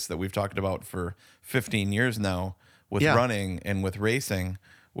space that we've talked about for 15 years now with running and with racing,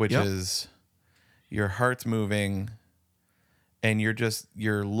 which is your heart's moving and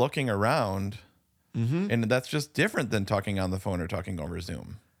you're looking around. Mm-hmm. And that's just different than talking on the phone or talking over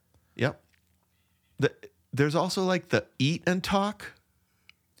Zoom. Yep. There's also like the eat and talk.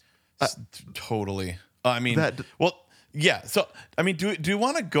 Totally. I mean, yeah. So, I mean, do you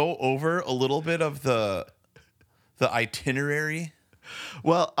want to go over a little bit of the itinerary?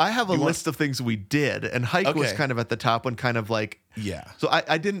 Well, I have a list of things we did, and hike was kind of at the top one, kind of like So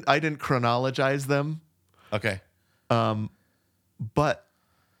I didn't chronologize them. Okay. But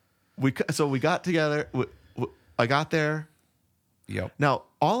we got together. I got there. Yep. Now,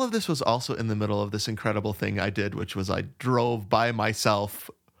 all of this was also in the middle of this incredible thing I did, which was I drove by myself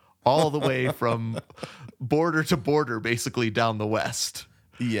all the way from border to border, basically down the west.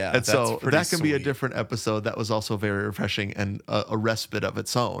 Yeah. And so that can be a sweet. different episode. That was also very refreshing and a respite of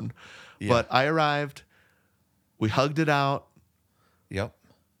its own. Yeah. But I arrived. We hugged it out. Yep.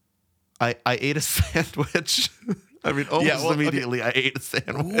 I ate a sandwich. I mean, almost immediately I ate a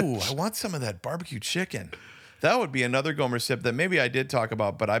sandwich. Ooh, I want some of that barbecue chicken. That would be another Gomer sip that maybe I did talk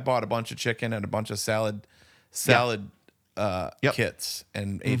about, but I bought a bunch of chicken and a bunch of salad kits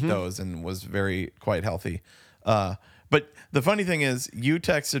and ate those and was quite healthy. But the funny thing is, you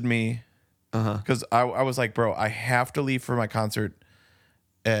texted me because I was like, bro, I have to leave for my concert.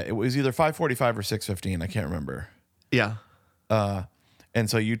 It was either 5:45 or 6:15. I can't remember. Yeah. And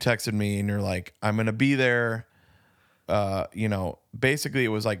so you texted me and you're like, I'm going to be there. Basically it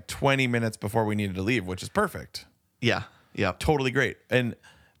was like 20 minutes before we needed to leave, which is perfect. Yeah. Yeah. Totally great. And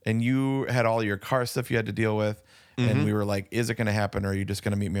you had all your car stuff you had to deal with. And we were like, is it going to happen? Or are you just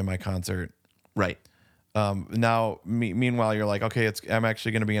going to meet me at my concert? Right. Meanwhile, you're like, okay, I'm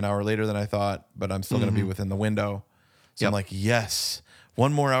actually going to be an hour later than I thought, but I'm still going to be within the window. So I'm like, yes,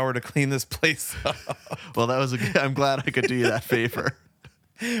 1 more hour to clean this place up. Well, I'm glad I could do you that favor.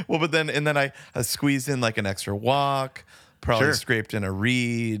 Well, but then I squeezed in like an extra walk, probably scraped in a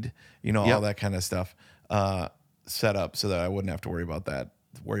reed, all that kind of stuff, set up so that I wouldn't have to worry about that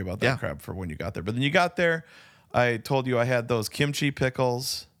crap for when you got there. But then you got there, I told you I had those kimchi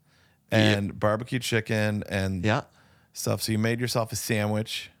pickles and barbecue chicken and stuff. So you made yourself a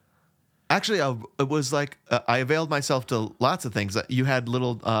sandwich. Actually, it was like I availed myself to lots of things. You had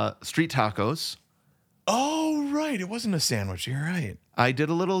little street tacos. Oh, right. It wasn't a sandwich. You're right. I did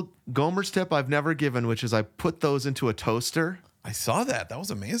a little Gomer's tip I've never given, which is I put those into a toaster. I saw that. That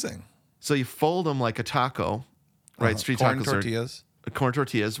was amazing. So you fold them like a taco, right? Street corn tacos tortillas. Corn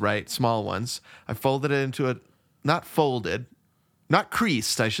tortillas, right? Small ones. I folded it into not folded, not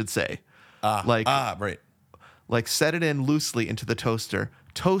creased, I should say. Right. Like set it in loosely into the toaster.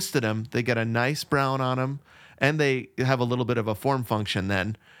 Toasted them. They get a nice brown on them, and they have a little bit of a form function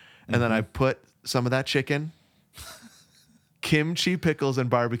then. And then I put some of that chicken, kimchi pickles, and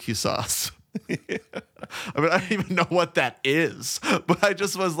barbecue sauce. I mean, I don't even know what that is, but I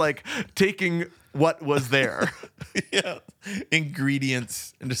just was like taking what was there.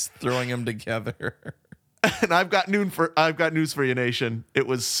 Ingredients and just throwing them together. And I've got news for you, nation. It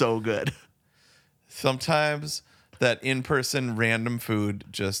was so good. Sometimes that in-person random food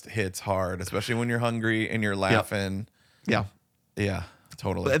just hits hard, especially when you're hungry and you're laughing. Yeah. Yeah,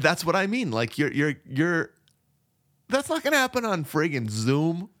 totally. That's what I mean. Like you're that's not going to happen on friggin'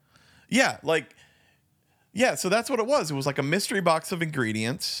 Zoom. Yeah, so that's what it was. It was like a mystery box of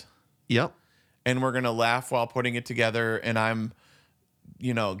ingredients. Yep. And we're going to laugh while putting it together. And I'm,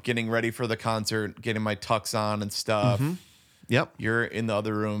 getting ready for the concert, getting my tux on and stuff. Mm-hmm. Yep. You're in the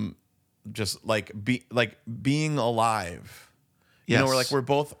other room, just being alive. Yes. We're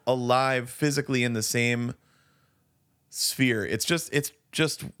both alive physically in the same sphere. It's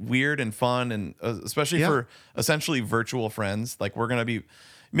just weird and fun. And especially for essentially virtual friends, like we're going to be,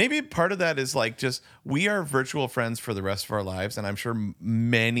 Maybe part of that is like just we are virtual friends for the rest of our lives, and I'm sure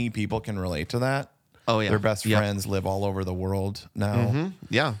many people can relate to that. Oh yeah, their best friends live all over the world now.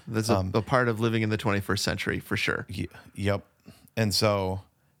 Yeah, that's a part of living in the 21st century for sure. Yep. And so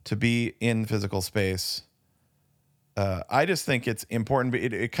to be in physical space, I just think it's important.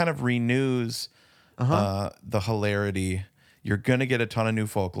 It kind of renews the hilarity. You're gonna get a ton of new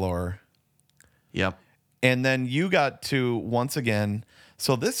folklore. Yep. And then you got to once again.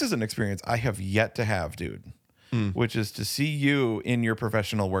 So this is an experience I have yet to have, dude, which is to see you in your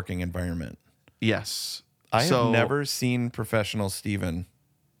professional working environment. Yes. I have never seen professional Steven.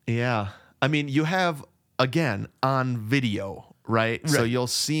 Yeah. I mean, you have, again, on video, right? So you'll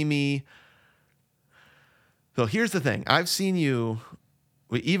see me. So here's the thing. I've seen you,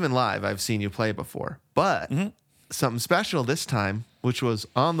 even live, I've seen you play before. But something special this time, which was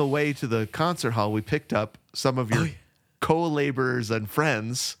on the way to the concert hall, we picked up some of your co-laborers and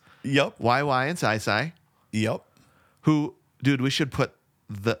friends. Yep. YY and Sai. Yep. Who, dude, we should put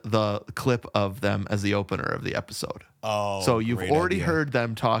the clip of them as the opener of the episode. Oh, so you've already heard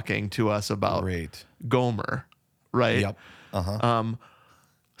them talking to us about Gomer, right? Yep.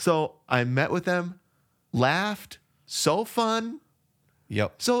 So I met with them, laughed, so fun.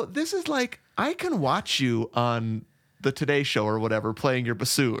 Yep. So this is like, I can watch you on the Today Show or whatever playing your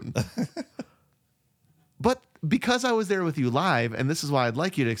bassoon. But because I was there with you live, and this is why I'd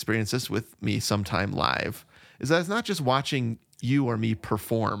like you to experience this with me sometime live, is that it's not just watching you or me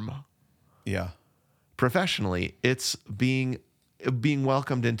perform. Yeah. Professionally, it's being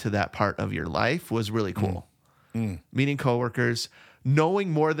welcomed into that part of your life was really cool. Meeting coworkers, knowing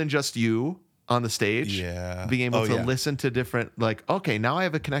more than just you on the stage. Yeah. Being able to listen to different, like, okay, now I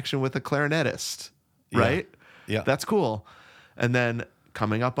have a connection with a clarinetist, right? Yeah. That's cool. And then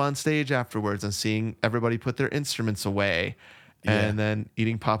coming up on stage afterwards and seeing everybody put their instruments away and then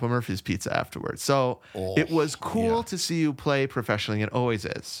eating Papa Murphy's pizza afterwards. So it was cool to see you play professionally. It always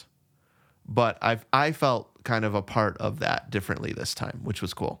is. But I felt kind of a part of that differently this time, which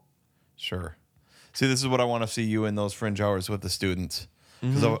was cool. Sure. See, this is what I want to see you in those fringe hours with the students.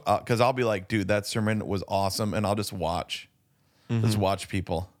 Because I'll be like, dude, that sermon was awesome. And I'll just watch. Just watch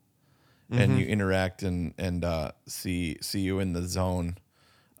people. And you interact and see you in the zone.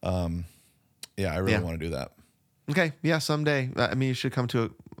 I really want to do that. Okay, yeah, someday. I mean, you should come to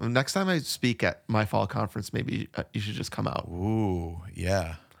it. Next time I speak at my fall conference, maybe you should just come out. Ooh,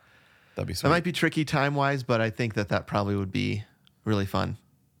 yeah. That'd be sweet. That might be tricky time-wise, but I think that probably would be really fun.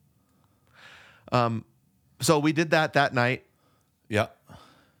 So we did that night. Yeah.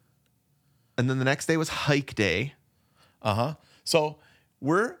 And then the next day was hike day. So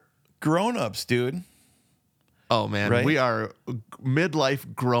we're grown-ups, dude. Oh, man. Right? We are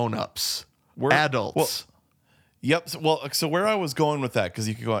midlife grown-ups. We're adults. Yep. So where I was going with that, because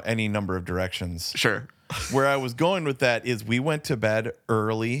you could go any number of directions. Sure. Where I was going with that is we went to bed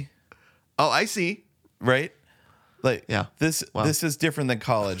early. Oh, I see. Right? Like, yeah. This is different than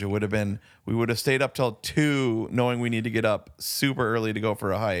college. It would have been, we would have stayed up till 2 knowing we need to get up super early to go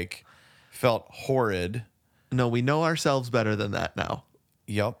for a hike. Felt horrid. No, we know ourselves better than that now.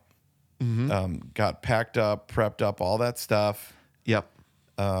 Yep. Got packed up, prepped up, all that stuff. Yep.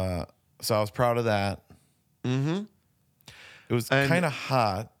 So I was proud of that. It was kind of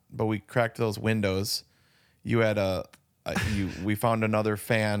hot, but we cracked those windows. You had we found another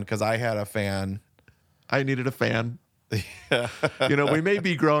fan because I had a fan. I needed a fan. You know, we may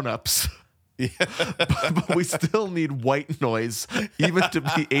be grown-ups, but we still need white noise even to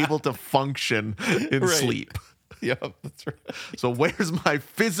be able to function in sleep. Yep, that's right. So where's my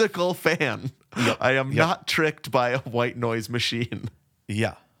physical fan? I am not tricked by a white noise machine.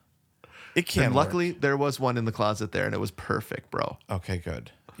 Yeah. It can. And luckily, there was one in the closet there, and it was perfect, bro. Okay,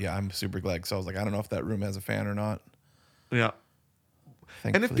 good. Yeah, I'm super glad. So I was like, I don't know if that room has a fan or not. Yeah.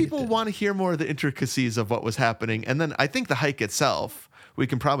 And if people want to hear more of the intricacies of what was happening, and then I think the hike itself, we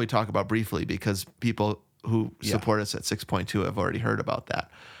can probably talk about briefly because people who support us at 6.2 have already heard about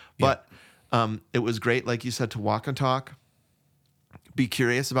that. But it was great, like you said, to walk and talk, be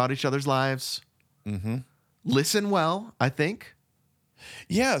curious about each other's lives, listen well, I think.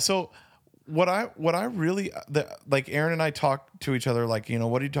 Yeah, so what I really like, Aaron and I talk to each other like, you know,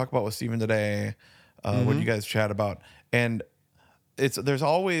 what did you talk about with Steven today? What did you guys chat about? And there's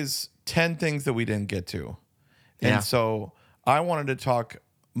always 10 things that we didn't get to. And so I wanted to talk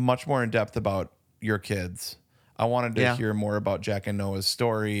much more in depth about your kids. I wanted to hear more about Jack and Noah's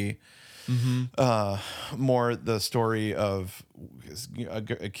story. More the story of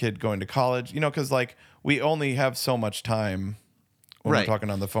a kid going to college, you know, because like we only have so much time when we're talking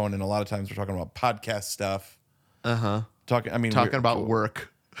on the phone, and a lot of times we're talking about podcast stuff. Talking about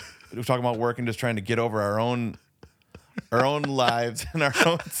work. we're talking about work and just trying to get over our own lives and our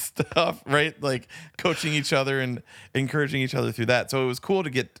own stuff, right? Like coaching each other and encouraging each other through that. So it was cool to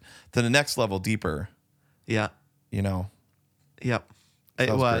get to the next level deeper. Yeah. You know. Yep.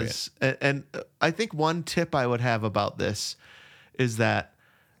 It was. And I think one tip I would have about this is that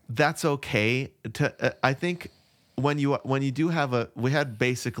that's okay to I think when you do have we had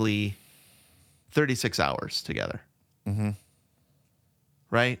basically 36 hours together. Mm-hmm.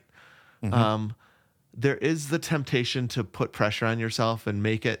 Right? Mm-hmm. There is the temptation to put pressure on yourself and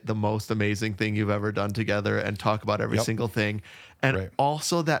make it the most amazing thing you've ever done together and talk about every single thing. And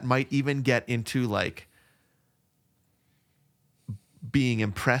also that might even get into like being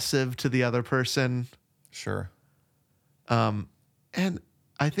impressive to the other person. Sure. And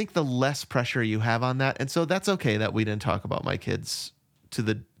I think the less pressure you have on that, and so that's okay that we didn't talk about my kids to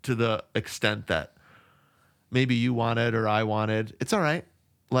the extent that maybe you wanted or I wanted. It's all right.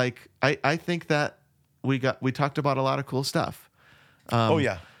 Like I think that we talked about a lot of cool stuff. Oh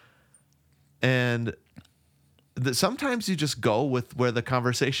yeah. And sometimes you just go with where the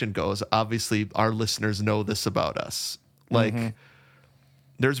conversation goes. Obviously, our listeners know this about us. Like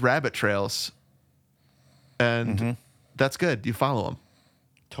there's rabbit trails, and that's good. You follow them.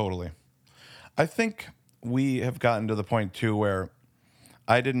 Totally. I think we have gotten to the point too where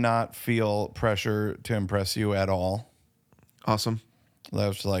I did not feel pressure to impress you at all. Awesome. I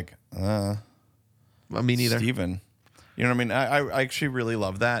was like, me neither. Steven. You know what I mean? I actually really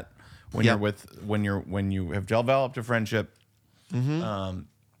love that when when you have developed a friendship,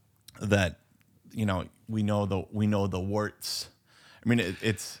 that, you know, we know the warts. I mean,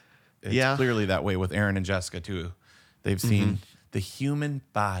 it's clearly that way with Aaron and Jessica too. They've seen the human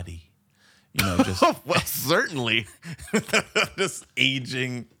body, you know, just well, certainly, just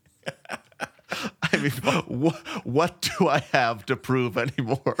aging. I mean, what do I have to prove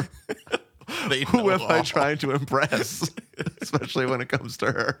anymore? Who am I trying to impress? Especially when it comes to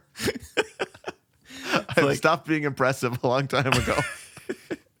her. I stopped being impressive a long time ago.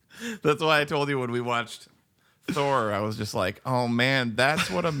 That's why I told you when we watched Thor, I was just like, oh man, that's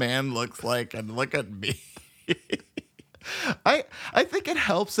what a man looks like. And look at me. I think it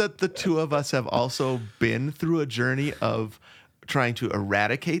helps that the two of us have also been through a journey of trying to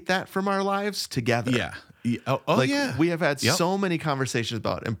eradicate that from our lives together. Yeah. We have had so many conversations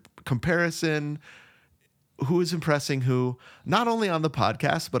about comparison, who is impressing who, not only on the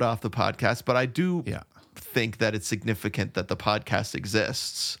podcast, but off the podcast. But I do think that it's significant that the podcast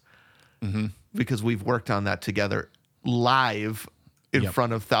exists because we've worked on that together live in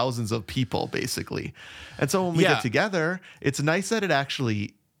front of thousands of people, basically. And so when we get together, it's nice that it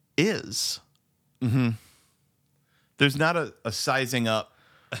actually is. Mm-hmm. There's not a sizing up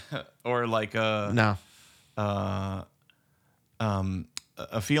or like a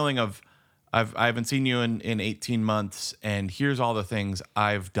feeling of I haven't seen you in 18 months and here's all the things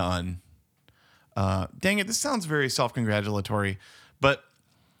I've done. Dang it, this sounds very self-congratulatory, but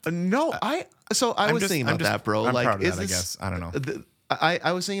no, I was thinking about that, bro. I'm like, proud of that, I guess. I don't know.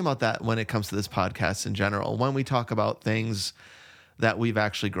 I was thinking about that when it comes to this podcast in general. When we talk about things that we've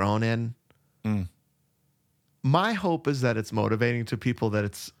actually grown in, my hope is that it's motivating to people that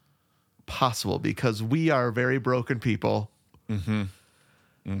it's possible because we are very broken people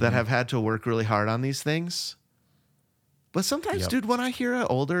that have had to work really hard on these things. But sometimes, dude, when I hear an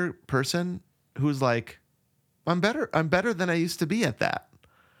older person who's like, I'm better than I used to be at that.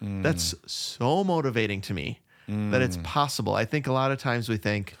 That's so motivating to me that it's possible. I think a lot of times we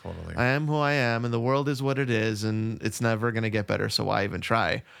think, I am who I am and the world is what it is and it's never going to get better, so why even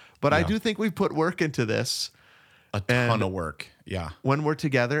try? But I do think we've put work into this. A ton of work. Yeah. When we're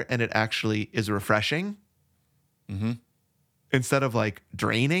together and it actually is refreshing instead of like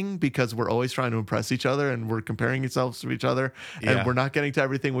draining because we're always trying to impress each other and we're comparing ourselves to each other and we're not getting to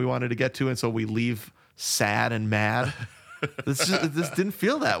everything we wanted to get to. And so we leave sad and mad. This didn't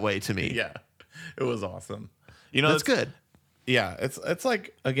feel that way to me. Yeah. It was awesome. You know, that's good. Yeah. It's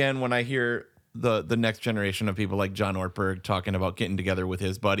like, again, when I hear the next generation of people like John Ortberg talking about getting together with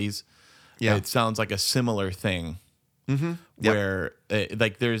his buddies, it sounds like a similar thing where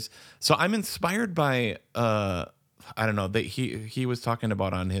like so I'm inspired by, I don't know, that he was talking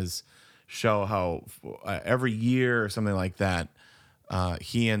about on his show how every year or something like that,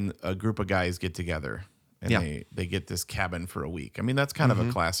 he and a group of guys get together and they get this cabin for a week. I mean, that's kind of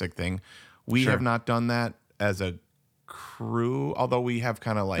a classic thing. We have not done that as a crew, although we have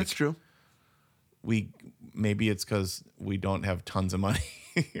kind of like, that's true. Maybe it's because we don't have tons of money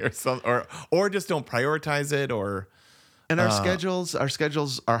or something, or just don't prioritize it, and our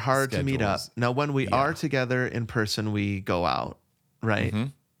schedules are hard to meet up. Now, when we are together in person, we go out, right?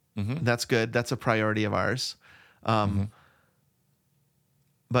 That's good. That's a priority of ours. But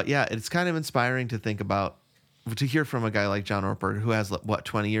yeah, it's kind of inspiring to think about, to hear from a guy like John Ortberg, who has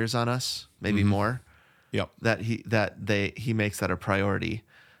 20 years on us, maybe more. Yep. That he makes that a priority.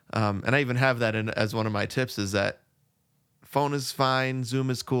 And I even have that as one of my tips, is that phone is fine, Zoom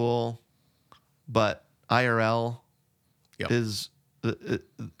is cool, but IRL is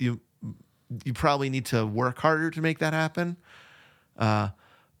you probably need to work harder to make that happen. But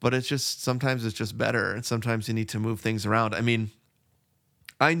sometimes it's just better, and sometimes you need to move things around. I mean,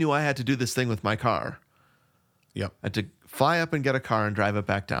 I knew I had to do this thing with my car. Yep. I had to fly up and get a car and drive it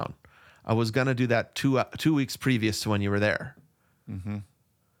back down. I was going to do that 2 weeks previous to when you were there. And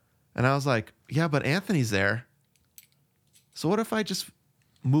I was like, yeah, but Anthony's there. So what if I just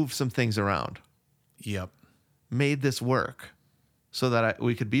moved some things around? Yep. Made this work so that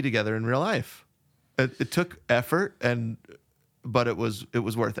we could be together in real life. It took effort, but it was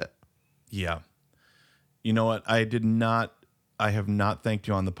worth it. Yeah. You know what? I have not thanked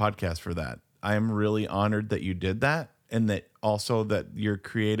you on the podcast for that. I am really honored that you did that, and that also that your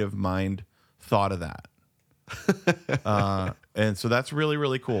creative mind thought of that. And so that's really,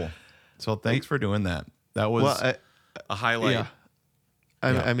 really cool. So thanks for doing that. That was a highlight. Yeah.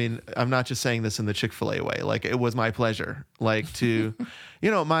 I mean, I'm not just saying this in the Chick-fil-A way. Like, it was my pleasure. Like, to,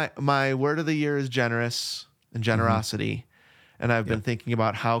 my word of the year is generous and generosity. And I've been thinking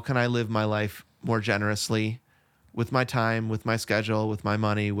about, how can I live my life more generously with my time, with my schedule, with my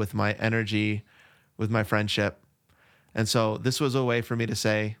money, with my energy, with my friendship. And so this was a way for me to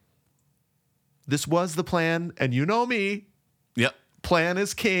say, this was the plan, and you know me. Yep. Plan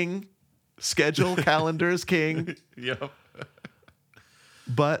is king. Schedule, calendar is king. Yep.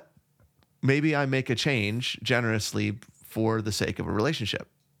 But maybe I make a change generously for the sake of a relationship.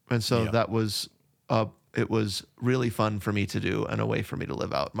 And so that was, it was really fun for me to do, and a way for me to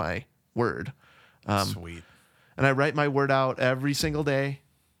live out my word. Sweet. And I write my word out every single day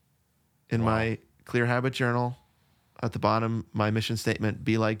in my Clear Habit Journal. At the bottom, my mission statement,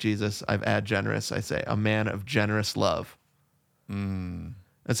 be like Jesus. I've add generous. I say, a man of generous love. And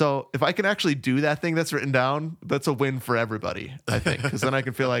so if I can actually do that thing that's written down, that's a win for everybody, I think. Because then I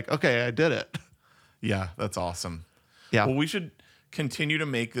can feel like, okay, I did it. Yeah, that's awesome. Yeah. Well, we should continue to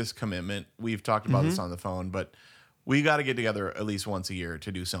make this commitment. We've talked about this on the phone, but we got to get together at least once a year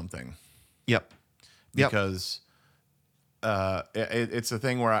to do something. Yep. Because it's a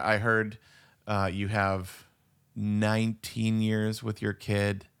thing where I heard you have 19 years with your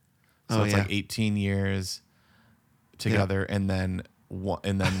kid. So it's like 18 years together, and then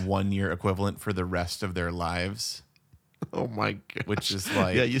 1 year equivalent for the rest of their lives. Oh my god! Which is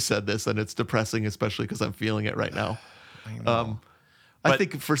like, yeah, you said this, and it's depressing, especially because I'm feeling it right now. I know. I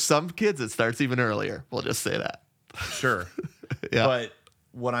think for some kids it starts even earlier. We'll just say that. Sure. Yeah. But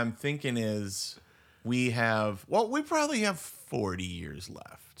what I'm thinking is, we probably have 40 years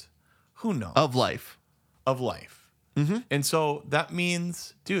left. Who knows? Of life. And so that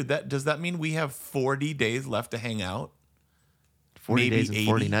means, dude, does that mean we have 40 days left to hang out? 40 maybe days and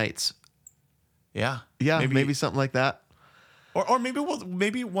 40 nights. Yeah. Yeah, maybe something like that. Or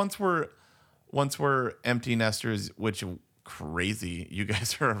maybe once we're empty nesters, which crazy you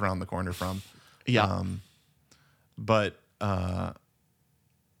guys are around the corner from. Yeah. But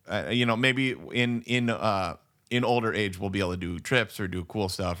maybe in older age we'll be able to do trips or do cool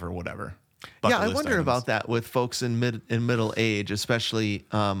stuff or whatever. Yeah, I wonder about that with folks in middle age, especially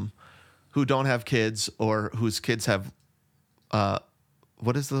who don't have kids, or whose kids have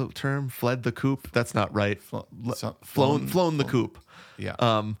what is the term? Fled the coop? That's not right. Flown the coop.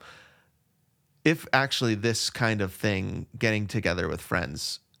 Yeah. If actually this kind of thing, getting together with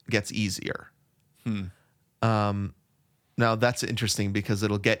friends, gets easier. Now that's interesting, because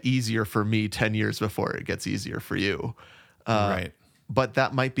it'll get easier for me 10 years before it gets easier for you. Right. But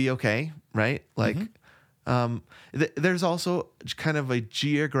that might be okay, right? Like, there's also kind of a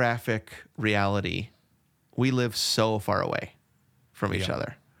geographic reality. We live so far away from each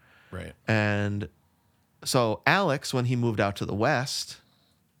other. Right. And so Alex, when he moved out to the West,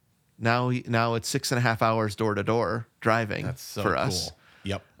 now it's 6.5 hours door to door driving. That's so for cool. us.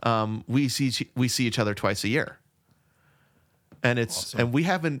 Yep. We see each other twice a year. And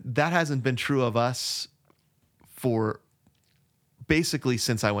and that hasn't been true of us for basically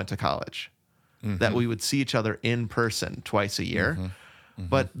since I went to college, that we would see each other in person twice a year.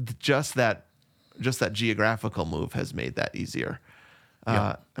 But just that geographical move has made that easier.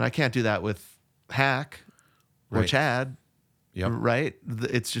 And I can't do that with Hack or Chad. Yep. Right.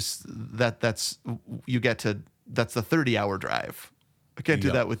 It's just that's the 30-hour drive. I can't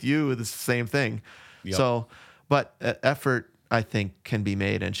do that with you. It's the same thing. Yep. So, but effort, I think can be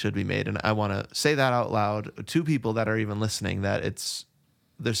made and should be made. And I want to say that out loud to people that are even listening, that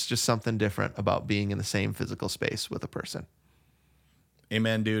there's just something different about being in the same physical space with a person.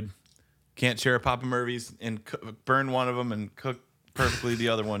 Amen, dude. Can't share a Papa Murphy's and burn one of them and cook perfectly the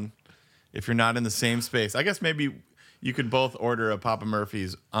other one if you're not in the same space. I guess maybe you could both order a Papa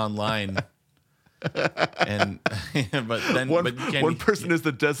Murphy's online. And but then one person is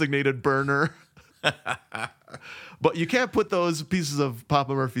the designated burner. But you can't put those pieces of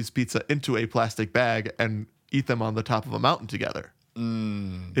Papa Murphy's pizza into a plastic bag and eat them on the top of a mountain together.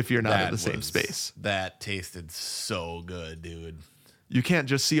 If you're not in the same space. That tasted so good, dude. You can't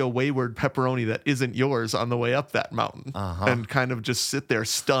just see a wayward pepperoni that isn't yours on the way up that mountain and kind of just sit there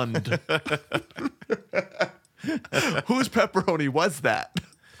stunned. Whose pepperoni was that?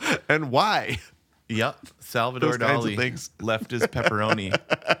 And why? Yep. Salvador Those kinds of Dali things. left his pepperoni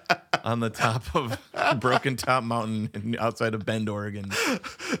on the top of Broken Top Mountain outside of Bend, Oregon.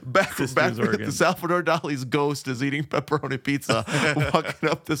 Back Oregon. Salvador Dali's ghost is eating pepperoni pizza walking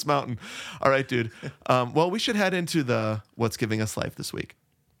up this mountain. All right, dude. Well, we should head into the What's Giving Us Life this week.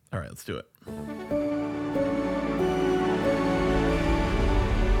 All right, let's do it.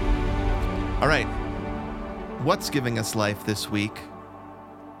 All right. What's Giving Us Life this week?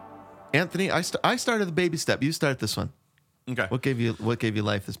 Anthony, I started the baby step. You start this one. Okay. What gave you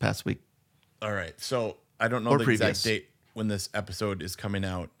life this past week? All right. So I don't know Or the previous. exact date when this episode is coming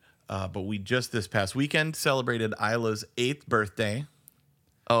out, but we just this past weekend celebrated Isla's 8th birthday.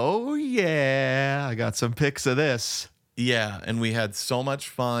 Oh, yeah. I got some pics of this. Yeah, and we had so much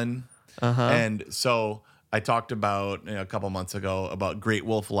fun. And so I talked about a couple months ago about Great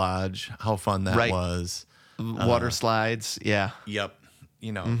Wolf Lodge, how fun that was. Water slides. Yeah. Yep.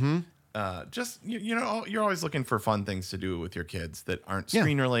 Just, you're always looking for fun things to do with your kids that aren't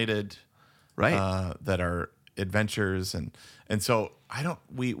screen related. Right. That are adventures. And so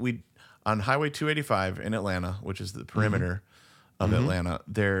we on Highway 285 in Atlanta, which is the perimeter of Atlanta,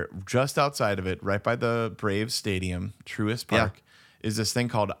 they're just outside of it, right by the Braves Stadium, Truist Park, is this thing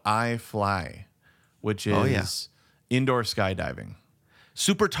called iFly, which is indoor skydiving.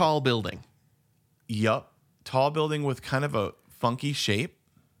 Super tall building. Yup. Tall building with kind of a funky shape.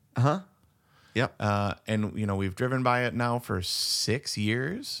 Yep. And, we've driven by it now for 6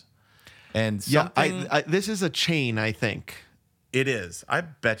 years. And this is a chain, I think. It is. I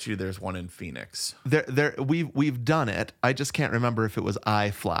bet you there's one in Phoenix. We've done it. I just can't remember if it was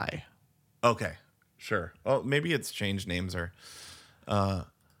iFly. Okay, sure. Well, maybe it's changed names or.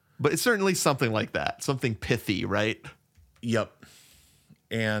 But it's certainly something like that. Something pithy, right? Yep.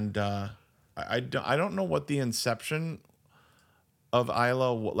 And I don't know what the inception of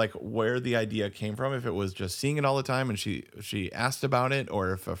Isla, like where the idea came from. If it was just seeing it all the time and she asked about it,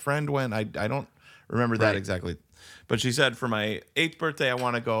 or if a friend went. I don't remember that exactly. But she said, for my 8th birthday, I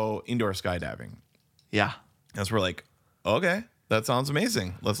want to go indoor skydiving. Yeah. And so we're like, okay, that sounds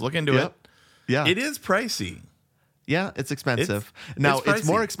amazing. Let's look into it. Yeah. It is pricey. Yeah, it's expensive. It's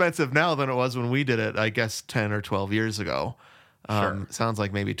more expensive now than it was when we did it, I guess 10 or 12 years ago. Sounds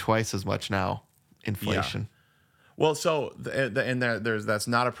like maybe twice as much now. Inflation. Yeah. Well, so that's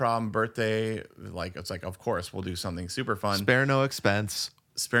not a problem. Birthday, it's like, of course, we'll do something super fun. Spare no expense.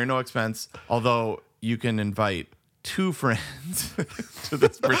 Although you can invite 2 friends to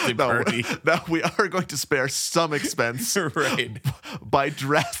this birthday party. Now we are going to spare some expense, right, by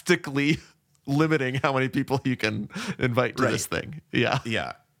drastically limiting how many people you can invite to this thing. Yeah,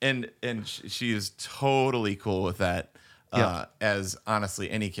 yeah, and she is totally cool with that. As honestly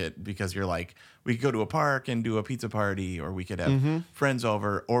any kid, because you're like, we could go to a park and do a pizza party, or we could have friends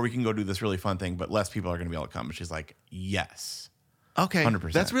over, or we can go do this really fun thing, but less people are going to be able to come. And she's like, yes. Okay.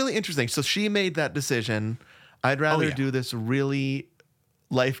 100%. That's really interesting. So she made that decision. I'd rather do this really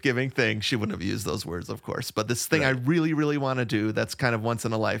life-giving thing. She wouldn't have used those words, of course, but this thing I really, really want to do that's kind of once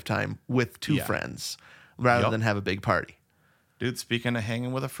in a lifetime with 2 friends rather than have a big party. Dude, speaking of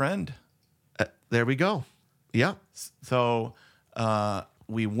hanging with a friend. There we go. Yeah. So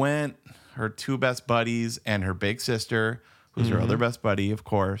we went, her 2 best buddies and her big sister, who's her other best buddy, of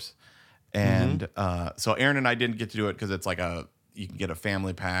course. And so Aaron and I didn't get to do it because it's like you can get a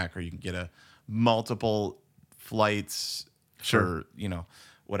family pack, or you can get a multiple flights for,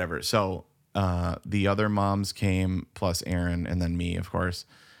 whatever. So the other moms came, plus Aaron, and then me, of course.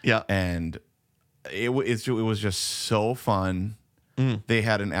 Yeah. And it was just so fun. They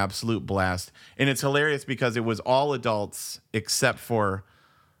had an absolute blast. And it's hilarious because it was all adults except for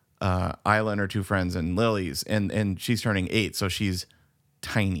Isla and her 2 friends and Lily's. And she's turning 8, so she's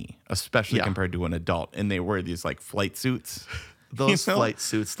tiny, especially compared to an adult. And they wear these like flight suits. Those flight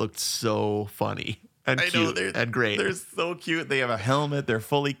suits looked so funny. and I cute know, and great. They're so cute. They have a helmet. They're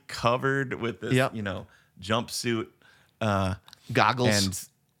fully covered with this, Yep. jumpsuit, Goggles.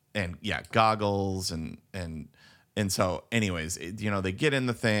 and yeah, goggles and so, anyways, they get in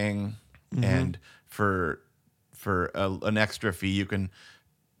the thing, and for an extra fee, you can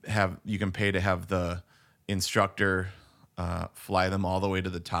pay to have the instructor fly them all the way to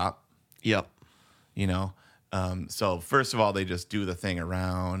the top. Yep. So first of all, they just do the thing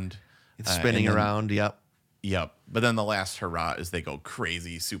around. It's spinning and then- around. Yep. Yep. But then the last hurrah is they go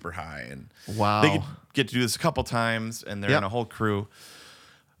crazy, super high, and Wow. they get to do this a couple times, and they're Yep. in a whole crew.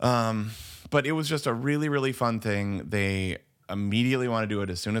 But it was just a really, really fun thing. They immediately want to do it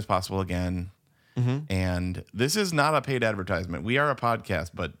as soon as possible again. And this is not a paid advertisement. We are a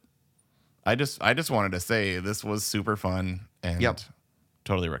podcast, but I just wanted to say this was super fun and Yep.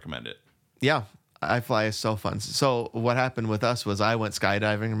 totally recommend it. Yeah. iFly is so fun. So what happened with us was I went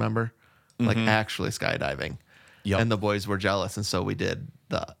skydiving, remember? Like actually skydiving. Yep. And the boys were jealous, and so we did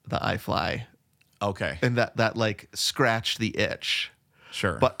the iFly. Okay. And that like scratched the itch.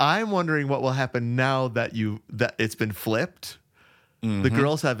 Sure. But I'm wondering what will happen now that it's been flipped. The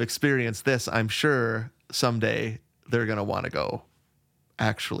girls have experienced this. I'm sure someday they're gonna want to go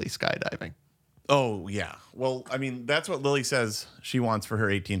actually skydiving. Oh, yeah. Well, I mean, that's what Lily says she wants for her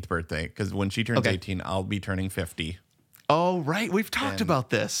 18th birthday, because when she turns 18, I'll be turning 50. Oh, right. We've talked And about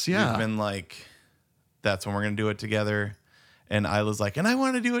this. Yeah. We've been like, that's when we're going to do it together. And Isla's like, and I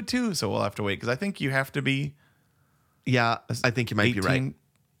want to do it too. So we'll have to wait, because I think you have to be Yeah, I think you might be right. 18.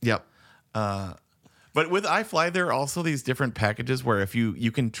 Yep. But with iFly, there are also these different packages where if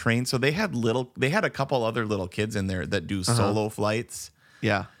you can train. So they had a couple other little kids in there that do solo flights.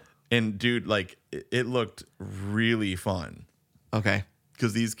 Yeah. And dude, like it looked really fun, Okay.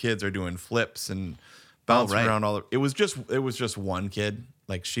 because these kids are doing flips and bouncing right. around it was just one kid.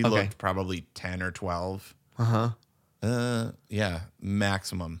 Like she Okay. looked probably 10 or 12. Yeah,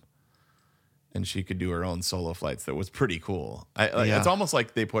 maximum. And she could do her own solo flights. That was pretty cool. Yeah. It's almost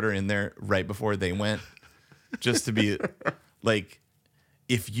like they put her in there right before they went, just to be like,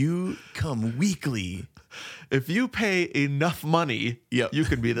 if you come weekly, If you pay enough money, Yep. you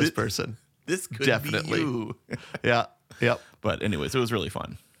can be this person. this could Definitely. be you. Yeah. Yep. But anyways, it was really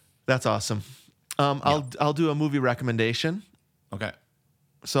fun. That's awesome. I'll do a movie recommendation. Okay.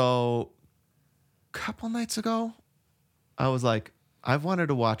 So a couple nights ago, I was like, I've wanted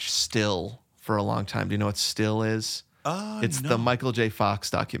to watch Still for a long time. Do you know what Still is? It's the Michael J. Fox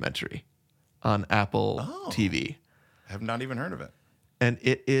documentary on Apple TV. I have not even heard of it. And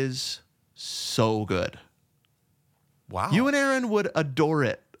it is so good. Wow. You and Aaron would adore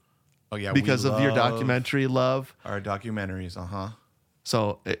it oh yeah, because we of your love documentary love. our documentaries.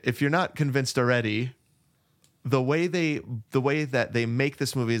 So if you're not convinced already, the way that they make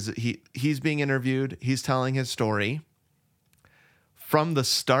this movie is he's being interviewed, he's telling his story from the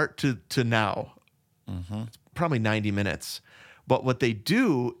start to now. It's probably 90 minutes. But what they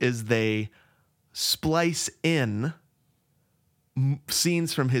do is they splice in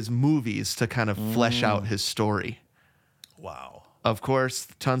scenes from his movies to kind of flesh out his story. Wow. Of course,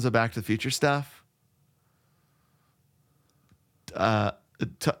 tons of Back to the Future stuff.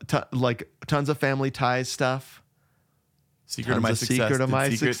 Like tons of Family Ties stuff. Secret Tons of My of Success. Secret of Did My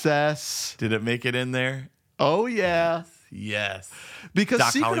Secret- Success. Did it make it in there? Oh yeah. Yes. Because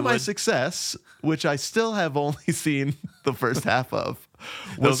Doc Secret of My Hollywood. Success, which I still have only seen the first half of,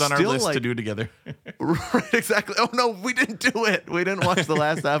 Was on our still list to like- do together. Right, exactly. Oh no, we didn't do it. We didn't watch the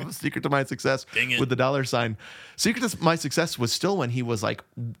last half of Secret to My Success Dang it. with the $sign. Secret to My Success was still when he was like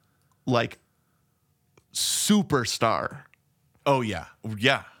superstar. Oh yeah.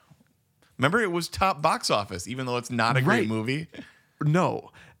 Yeah. Remember, it was top box office, even though it's not a great Right. movie.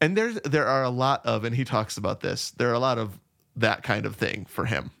 No. And there are a lot of, and he talks about this, there are a lot of that kind of thing for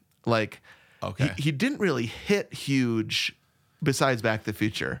him. Like, Okay. he didn't really hit huge besides Back to the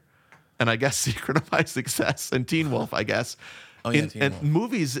Future. And I guess Secret of My Success and Teen Wolf, I guess. Oh, yeah, Teen and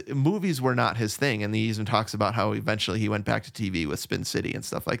Wolf. movies were not his thing. And he even talks about how eventually he went back to TV with Spin City and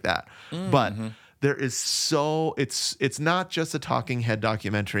stuff like that. But there is it's not just a talking head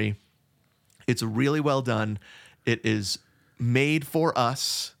documentary. It's really well done. It is made for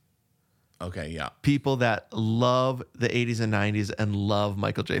us, Okay. Yeah. people that love the 80s and 90s and love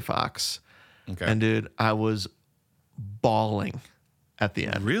Michael J. Fox. Okay. And dude, I was bawling at the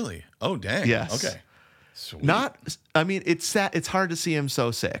end. Really? Oh, dang. Yes. Okay. Sweet. I mean, it's sad. It's hard to see him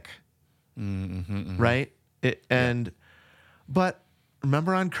so sick. Right? But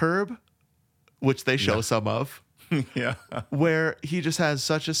remember on Curb, which they show some of, Yeah. where he just has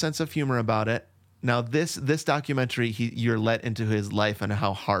such a sense of humor about it. Now, this documentary, you're let into his life and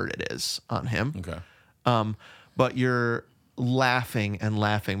how hard it is on him. Okay. But you're laughing and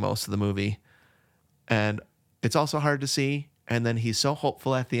laughing most of the movie. And it's also hard to see. And then he's so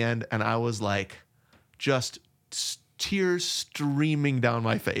hopeful at the end. And I was like, just tears streaming down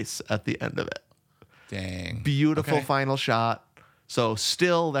my face at the end of it. Dang. Beautiful Okay. final shot. So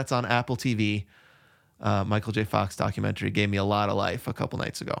Still, that's on Apple TV. Michael J. Fox documentary gave me a lot of life a couple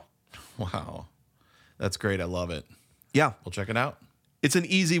nights ago. Wow. That's great. I love it. Yeah. We'll check it out. It's an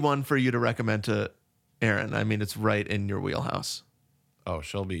easy one for you to recommend to Erin. I mean, it's right in your wheelhouse. Oh,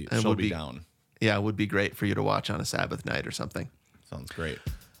 she'll be would be- down. Yeah, it would be great for you to watch on a Sabbath night or something. Sounds great.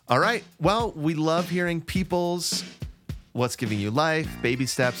 All right. Well, we love hearing people's what's giving you life, baby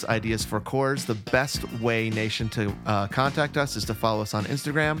steps, ideas for cores. The best way, Nation, to contact us is to follow us on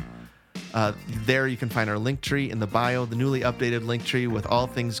Instagram. There you can find our link tree in the bio, the newly updated link tree with all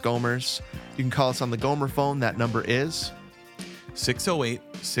things Gomers. You can call us on the Gomer phone. That number is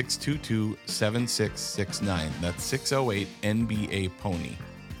 608-622-7669. That's 608-NBA-PONY.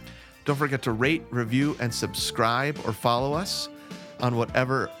 Don't forget to rate, review, and subscribe or follow us on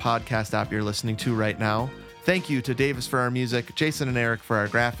whatever podcast app you're listening to right now. Thank you to Davis for our music, Jason and Eric for our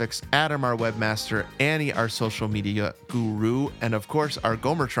graphics, Adam, our webmaster, Annie, our social media guru, and of course, our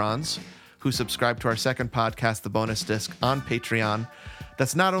Gomertrons, who subscribe to our second podcast, The Bonus Disc, on Patreon.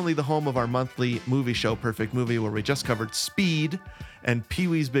 That's not only the home of our monthly movie show, Perfect Movie, where we just covered Speed and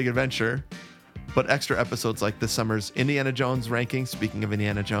Pee-wee's Big Adventure, but extra episodes like this summer's Indiana Jones ranking. Speaking of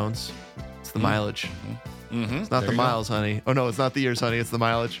Indiana Jones, it's the mileage. It's not the miles, honey. Oh, no, it's not the years, honey. It's the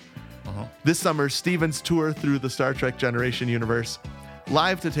mileage. This summer, Steven's tour through the Star Trek Generation universe,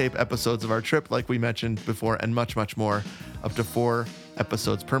 live to tape episodes of our trip, like we mentioned before, and much, much more. Up to 4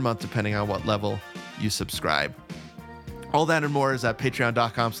 episodes per month, depending on what level you subscribe. All that and more is at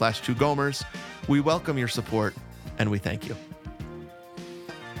patreon.com/2gomers. We welcome your support, and we thank you.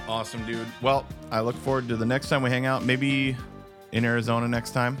 Awesome, dude. Well, I look forward to the next time we hang out. Maybe in Arizona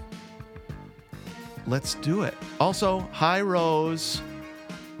next time. Let's do it. Also, hi, Rose.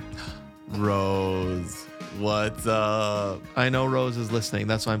 Rose, what's up? I know Rose is listening.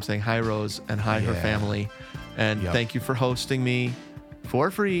 That's why I'm saying hi, Rose, and hi, her Yeah. family. And Yep. thank you for hosting me for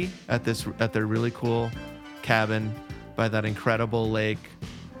free at their really cool cabin by that incredible river.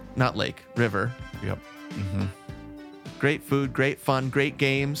 Yep. Great food, great fun, great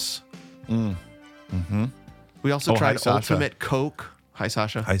games. We also Oh, hi, tried Sasha. Ultimate Coke. Hi,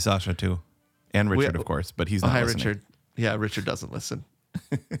 Sasha. Hi, Sasha, too. And Richard, of course, but he's Oh, not hi, listening. Richard. Yeah, Richard doesn't listen.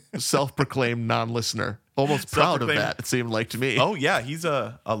 Self-proclaimed non-listener. Almost proud of Self-proclaimed- that, it seemed like to me. Oh, yeah, he's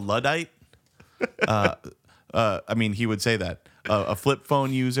a Luddite. I mean, he would say that. A flip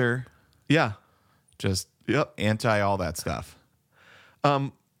phone user, Yeah. just Yep. anti all that stuff.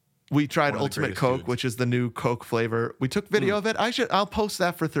 We tried One of the Ultimate greatest Coke, dudes. which is the new Coke flavor. We took video of it. I'll post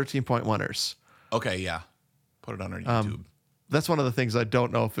that for 13.1ers. Okay, yeah. Put it on our YouTube. That's one of the things I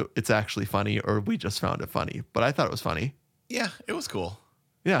don't know if it's actually funny or we just found it funny, but I thought it was funny. Yeah, it was cool.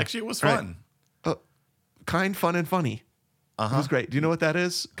 Yeah. Actually, it was Right. fun. Kind, fun, and funny. It was great. Do you know what that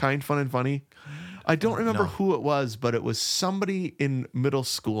is? Kind, fun, and funny? I don't remember No. who it was, but it was somebody in middle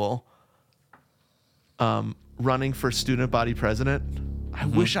school running for student body president. I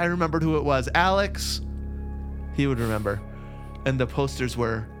wish I remembered who it was. Alex, he would remember. And the posters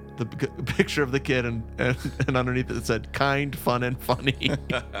were the picture of the kid, and underneath it said kind, fun, and funny.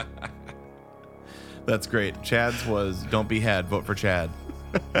 That's great. Chad's was don't be had, vote for Chad.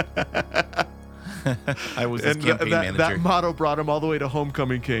 I was his And campaign manager. that motto brought him all the way to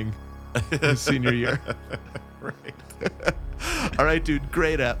homecoming king his senior year. Right. All right, dude.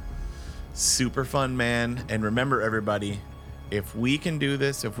 Great app. Super fun, man. And remember, everybody, if we can do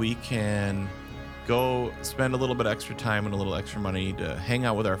this, if we can go spend a little bit extra time and a little extra money to hang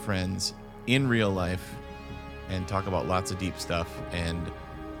out with our friends in real life and talk about lots of deep stuff and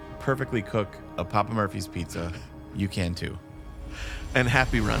perfectly cook a Papa Murphy's pizza, you can too. And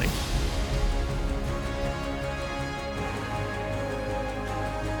happy running.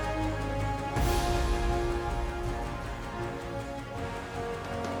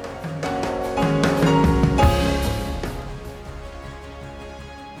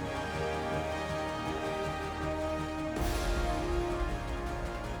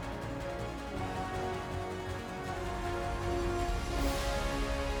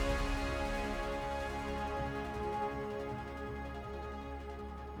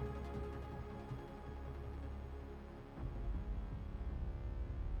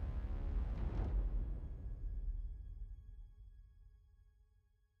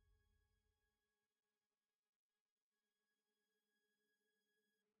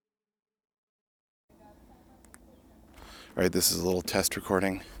 All right, this is a little test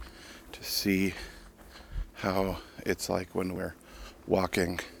recording to see how it's like when we're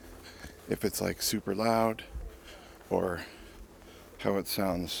walking, if it's like super loud or how it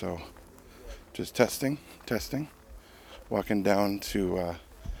sounds. So just testing, walking down to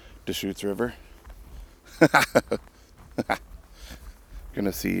Deschutes River.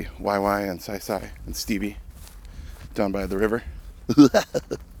 Gonna see YY and Sai Sai and Stevie down by the river.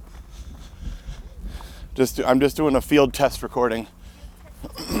 I'm just doing a field test recording.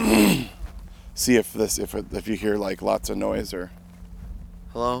 See if you hear like lots of noise or.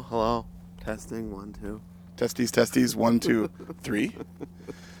 Hello. Testing 1 2. Testes 1 2 3. Did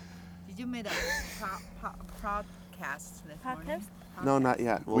you make a podcast this morning? No, not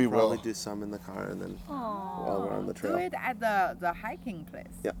yet. We We'll probably will. do some in the car and then while we're on the trail. Do it at the hiking place.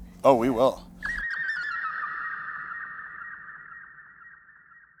 Yeah. Oh, we will.